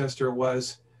ancestor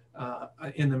was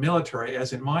in the military,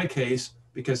 as in my case,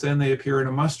 because then they appear in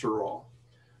a muster roll.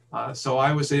 So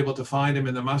I was able to find him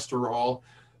in the muster roll.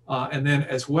 And then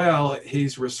as well,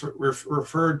 he's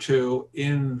referred to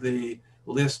in the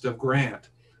list of grant.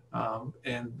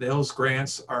 And those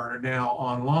grants are now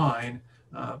online,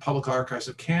 Public Archives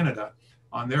of Canada,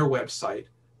 on their website.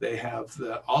 They have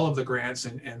all of the grants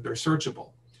and they're searchable.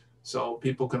 So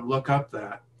people can look up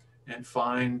that and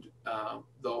find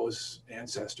those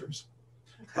ancestors.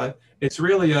 Okay. But it's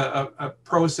really a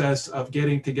process of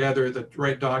getting together the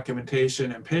right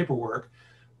documentation and paperwork.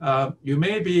 You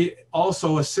may be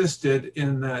also assisted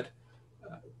in that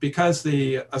because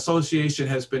the association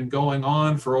has been going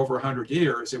on for over 100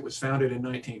 years. It was founded in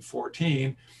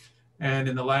 1914, and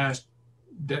in the last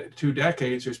 2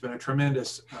 decades, there's been a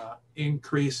tremendous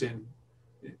increase in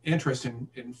interest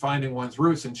in finding one's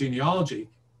roots in genealogy.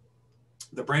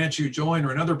 The branch you join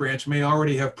or another branch may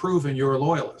already have proven you're a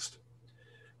loyalist.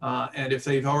 And if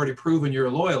they've already proven you're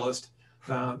a loyalist,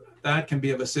 that can be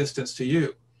of assistance to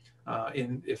you.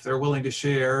 If they're willing to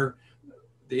share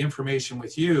the information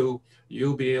with you,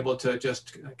 you'll be able to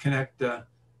just connect the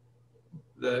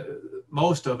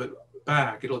most of it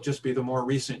back. It'll just be the more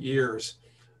recent years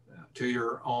to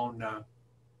your own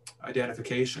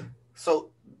identification. So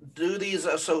do these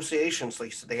associations,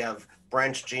 like they have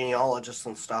branch genealogists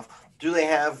and stuff, do they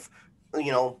have,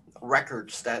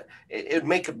 records that it'd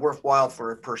make it worthwhile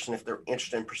for a person, if they're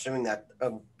interested in pursuing that,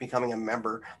 becoming a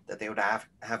member, that they would have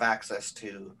access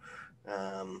to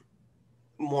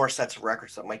more sets of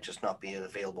records that might just not be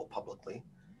available publicly?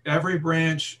 Every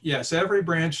branch, yes, every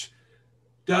branch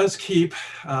does keep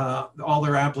all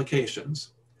their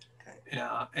applications. Okay.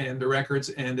 and the records,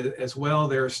 and as well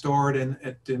they're stored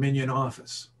at Dominion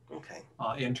office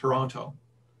in Toronto.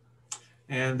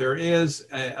 And there is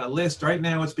a list right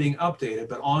now. It's being updated,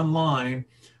 but online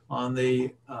on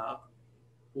the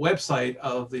website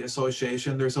of the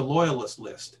association, there's a loyalist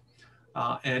list,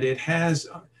 and it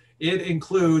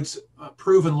includes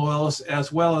proven loyalists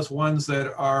as well as ones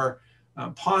that are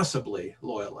possibly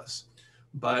loyalists.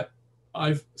 But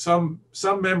some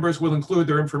members will include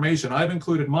their information. I've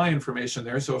included my information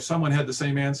there, so if someone had the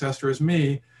same ancestor as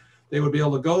me, they would be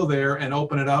able to go there and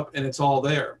open it up, and it's all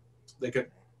there. They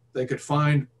could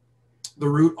find the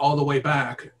route all the way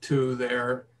back to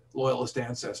their loyalist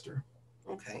ancestor.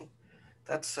 Okay,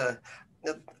 that's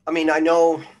I mean, I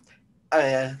know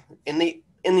in the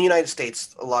United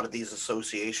States, a lot of these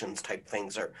associations type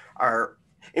things are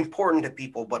important to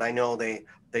people, but I know they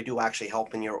do actually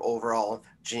help in your overall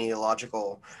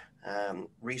genealogical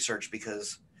research,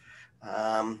 because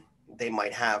they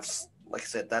might have, like I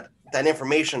said, that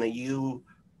information that you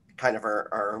kind of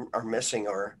are missing,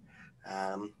 or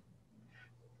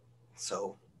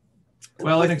so.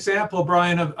 Well, an example,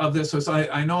 Brian, of this was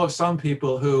I know of some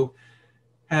people who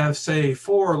have, say,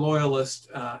 4 loyalist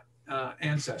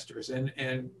ancestors,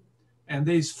 and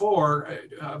these 4,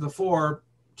 the 4,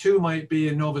 2 might be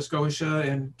in Nova Scotia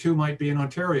and 2 might be in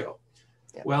Ontario.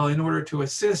 Yeah. Well, in order to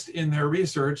assist in their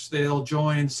research, they'll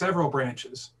join several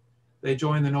branches. They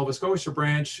join the Nova Scotia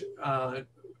branch,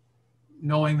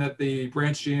 knowing that the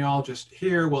branch genealogist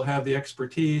here will have the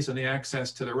expertise and the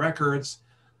access to the records,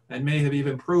 and may have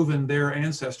even proven their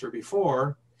ancestor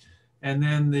before. And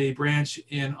then the branch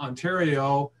in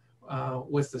Ontario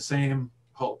with the same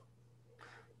hope.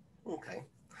 Okay,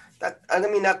 I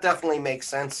mean, that definitely makes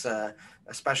sense,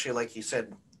 especially like you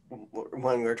said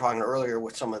when we were talking earlier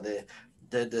with some of the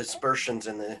dispersions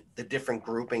and the different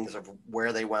groupings of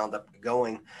where they wound up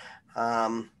going.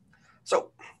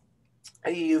 So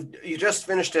you just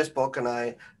finished this book,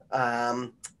 and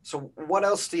so what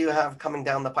else do you have coming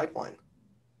down the pipeline?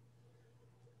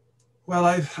 Well,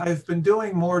 I've been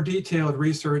doing more detailed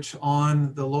research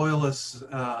on the loyalists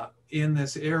in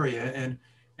this area,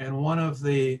 and one of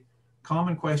the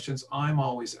common questions I'm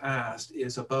always asked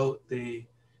is about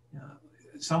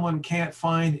someone can't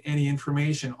find any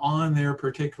information on their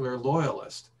particular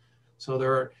loyalist.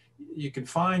 So you can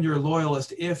find your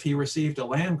loyalist if he received a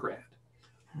land grant,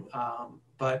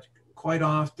 but quite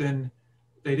often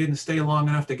they didn't stay long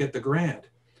enough to get the grant.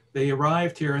 They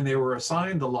arrived here and they were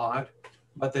assigned the lot,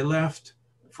 but they left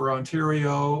for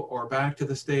Ontario or back to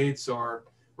the States or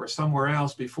somewhere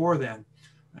else before then.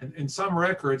 And in some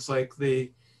records, like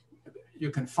you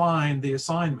can find the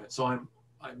assignment. So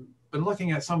I've been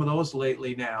looking at some of those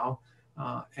lately now,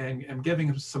 and I'm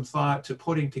giving some thought to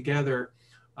putting together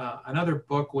another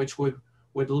book which would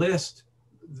list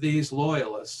these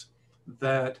loyalists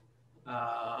that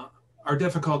are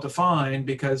difficult to find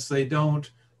because they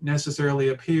don't necessarily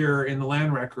appear in the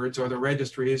land records or the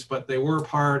registries, but they were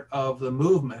part of the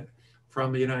movement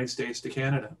from the United States to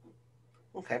Canada.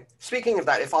 Okay. Speaking of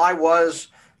that, if I was,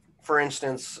 for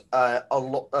instance,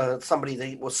 somebody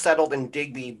that was settled in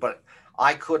Digby, but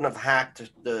I couldn't have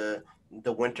hacked the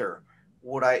winter,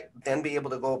 would I then be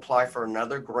able to go apply for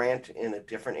another grant in a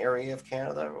different area of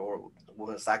Canada, or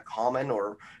was that common?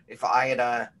 Or if I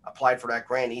had applied for that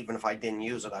grant, even if I didn't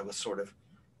use it, I was sort of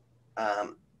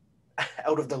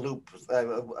out of the loop. I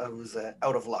was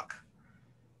out of luck.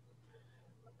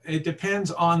 It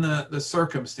depends on the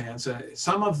circumstance.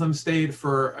 Some of them stayed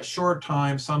for a short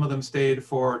time. Some of them stayed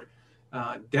for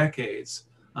decades.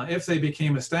 If they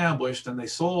became established and they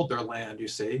sold their land, you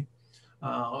see,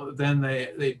 then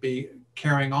they'd be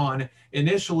carrying on.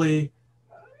 Initially,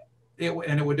 it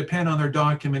would depend on their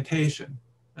documentation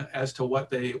as to what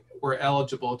they were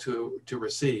eligible to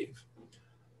receive.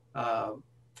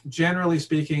 Generally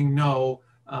speaking, no.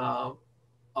 A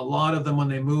lot of them, when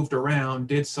they moved around,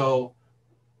 did so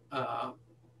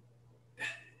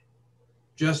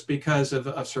just because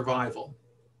of survival.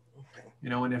 Okay. You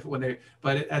know,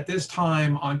 but at this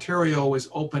time, Ontario was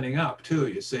opening up too,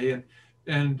 you see,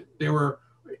 and they were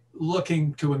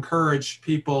looking to encourage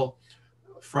people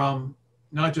from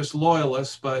not just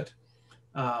loyalists, but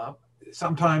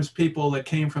sometimes people that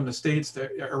came from the States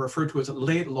that are referred to as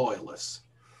late loyalists.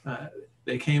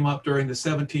 They came up during the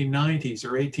 1790s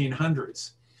or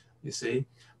 1800s, you see,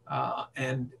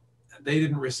 and they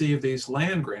didn't receive these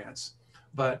land grants.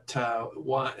 But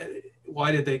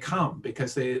why did they come?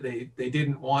 Because they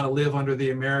didn't want to live under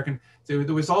the American.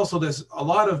 There was also a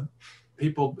lot of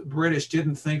people, British,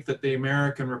 didn't think that the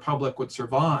American Republic would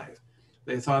survive.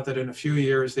 They thought that in a few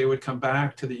years they would come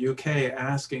back to the UK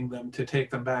asking them to take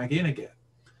them back in again.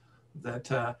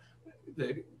 That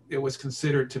it was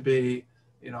considered to be,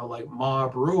 like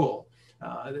mob rule,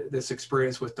 this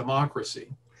experience with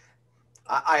democracy.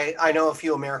 I know a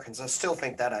few Americans that still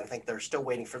think that. I think they're still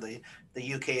waiting for the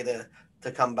UK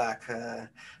to come back. I've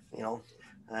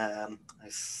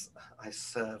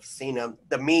seen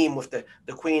the meme with the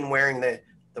Queen wearing the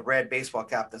red baseball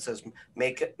cap that says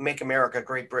 "Make America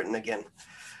Great Britain Again."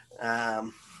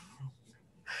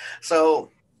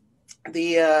 So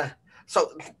there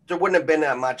wouldn't have been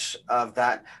that much of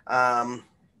that.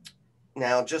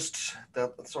 Now, just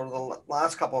the sort of the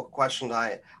last couple of questions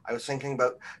I was thinking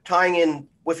about tying in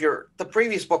with the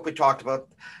previous book we talked about,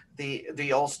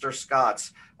 the Ulster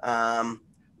Scots.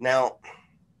 Now,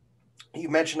 you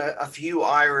mentioned a few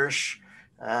Irish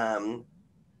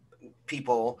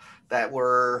people that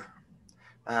were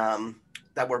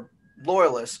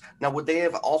loyalists. Now, would they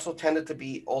have also tended to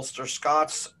be Ulster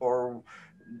Scots, or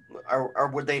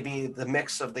would they be the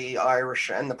mix of the Irish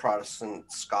and the Protestant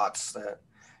Scots that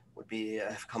would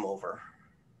have come over?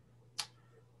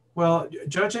 Well,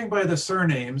 judging by the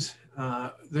surnames,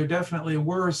 there definitely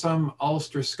were some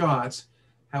Ulster Scots.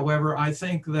 However, I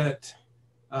think that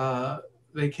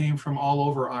they came from all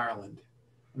over Ireland.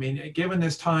 I mean, given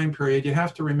this time period, you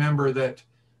have to remember that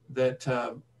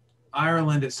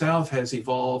Ireland itself has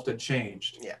evolved and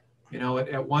changed. Yeah.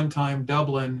 At one time,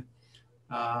 Dublin,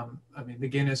 the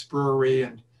Guinness Brewery,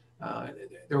 and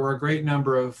there were a great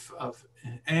number of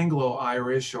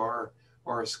Anglo-Irish or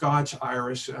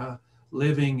Scotch-Irish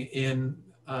living in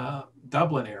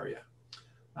Dublin area,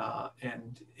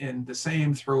 and the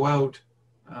same throughout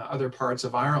other parts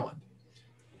of Ireland.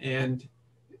 And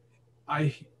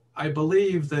I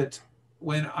believe that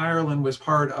when Ireland was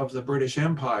part of the British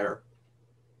Empire,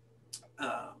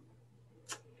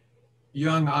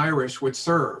 young Irish would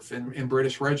serve in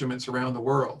British regiments around the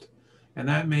world. And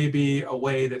that may be a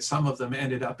way that some of them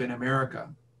ended up in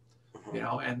America,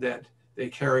 and that they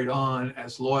carried on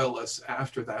as loyalists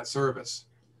after that service,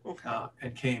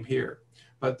 and came here.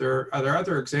 But there are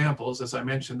other examples, as I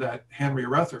mentioned, that Henry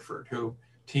Rutherford, who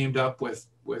teamed up with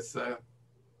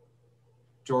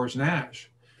George Nash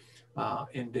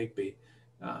in Digby.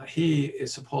 He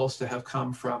is supposed to have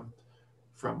come from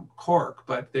Cork,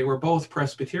 but they were both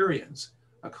Presbyterians,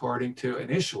 according to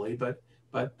initially, but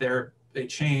they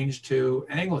changed to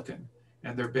Anglican,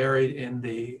 and they're buried in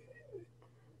the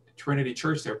Trinity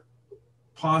Church there,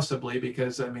 possibly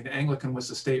because Anglican was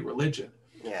the state religion.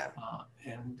 Yeah.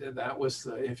 And that was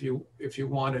if you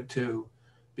wanted to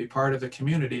be part of the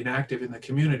community and active in the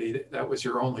community, that was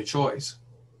your only choice.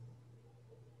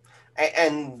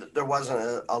 And there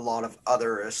wasn't a lot of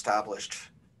other established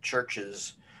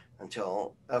churches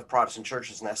of Protestant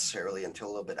churches necessarily until a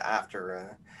little bit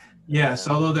after. Yes,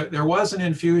 although there was an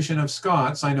infusion of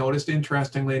Scots, I noticed,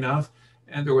 interestingly enough,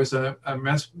 and there was a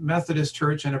Methodist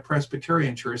church and a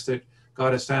Presbyterian church that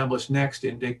got established next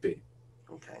in Digby.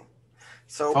 Okay.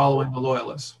 So following the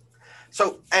Loyalists.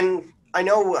 So, and I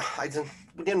know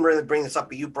we didn't really bring this up,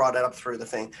 but you brought it up through the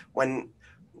thing. When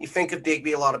you think of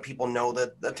Digby, a lot of people know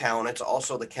that the town, it's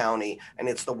also the county, and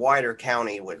it's the wider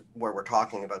county where we're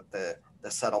talking about the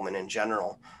settlement in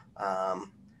general.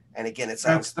 And again, it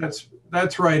sounds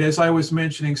that's right. As I was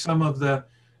mentioning, some of the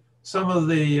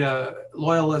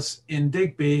loyalists in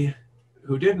Digby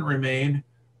who didn't remain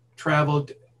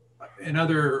traveled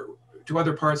to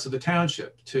other parts of the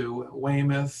township, to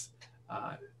Weymouth,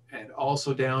 and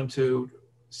also down to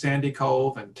Sandy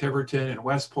Cove and Tiverton and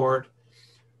Westport.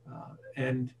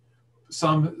 And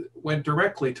some went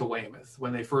directly to Weymouth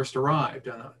when they first arrived.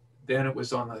 Then it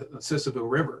was on the Sisebou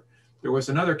River. There was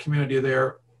another community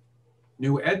there,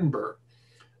 New Edinburgh,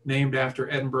 named after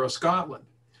Edinburgh, Scotland,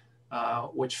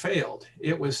 which failed.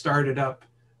 It was started up,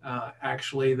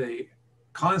 actually the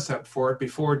concept for it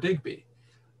before Digby.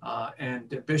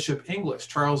 And Bishop Inglis,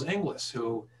 Charles Inglis,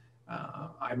 who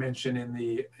I mentioned in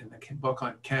the book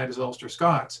on Canada's Ulster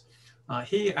Scots,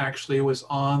 he actually was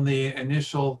on the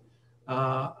initial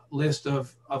list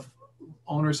of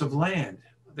owners of land.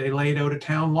 They laid out a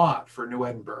town lot for New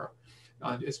Edinburgh.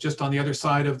 It's just on the other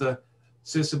side of the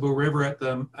Sisebou River at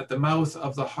the mouth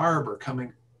of the harbor,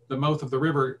 the mouth of the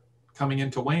river coming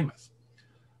into Weymouth.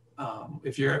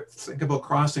 If you think about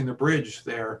crossing the bridge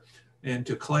there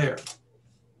into Clare,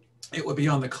 it would be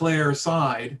on the Clare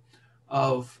side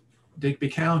of Digby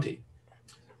County.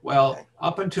 Well,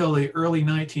 up until the early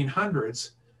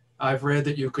 1900s, I've read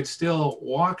that you could still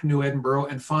walk New Edinburgh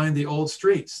and find the old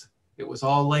streets. It was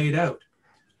all laid out.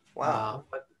 Wow.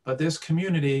 But this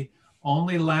community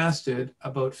only lasted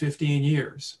about 15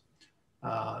 years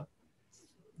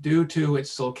due to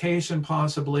its location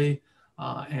possibly,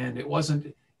 and it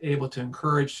wasn't able to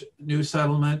encourage new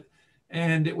settlement.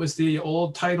 And it was the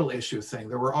old title issue thing.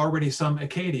 There were already some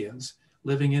Acadians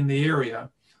living in the area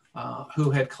who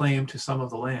had claim to some of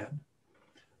the land.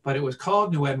 But it was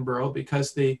called New Edinburgh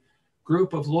because the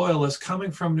group of loyalists coming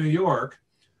from New York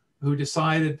who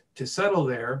decided to settle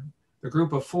there, the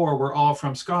group of 4 were all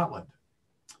from Scotland.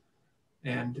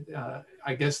 And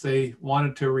I guess they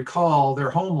wanted to recall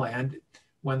their homeland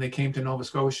when they came to Nova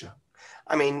Scotia.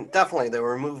 I mean, definitely they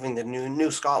were moving to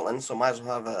New Scotland, so might as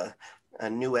well have a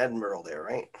New Edinburgh there,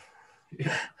 right?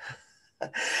 Yeah.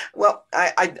 Well,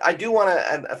 I do want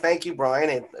to thank you, Brian.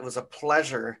 It was a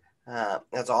pleasure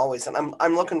as always, and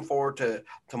I'm looking forward to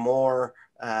more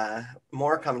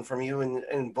coming from you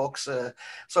in books.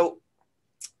 So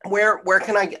where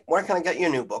can I get your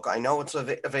new book? I know it's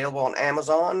available on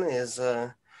Amazon.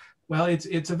 Well,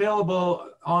 it's available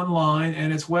online,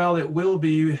 and it will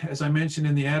be, as I mentioned,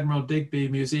 in the Admiral Digby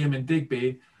Museum in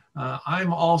Digby.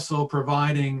 I'm also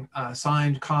providing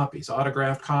signed copies,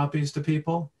 autographed copies to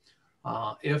people.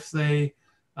 If they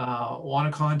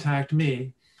want to contact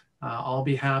me, I'll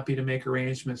be happy to make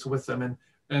arrangements with them.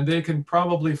 And they can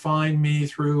probably find me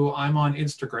I'm on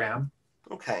Instagram.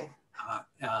 Okay.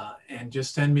 And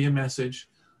just send me a message,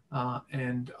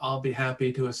 and I'll be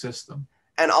happy to assist them.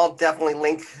 And I'll definitely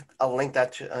link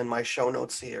that in my show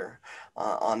notes here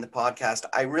on the podcast.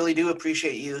 I really do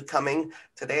appreciate you coming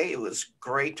today. It was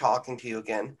great talking to you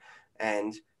again,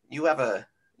 and you have a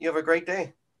great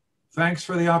day. Thanks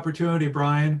for the opportunity,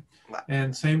 Brian,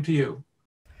 and same to you.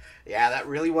 Yeah, that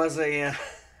really was a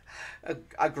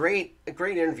great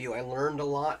interview. I learned a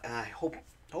lot, and I hope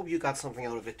you got something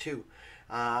out of it too.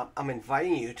 I'm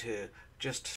inviting you to just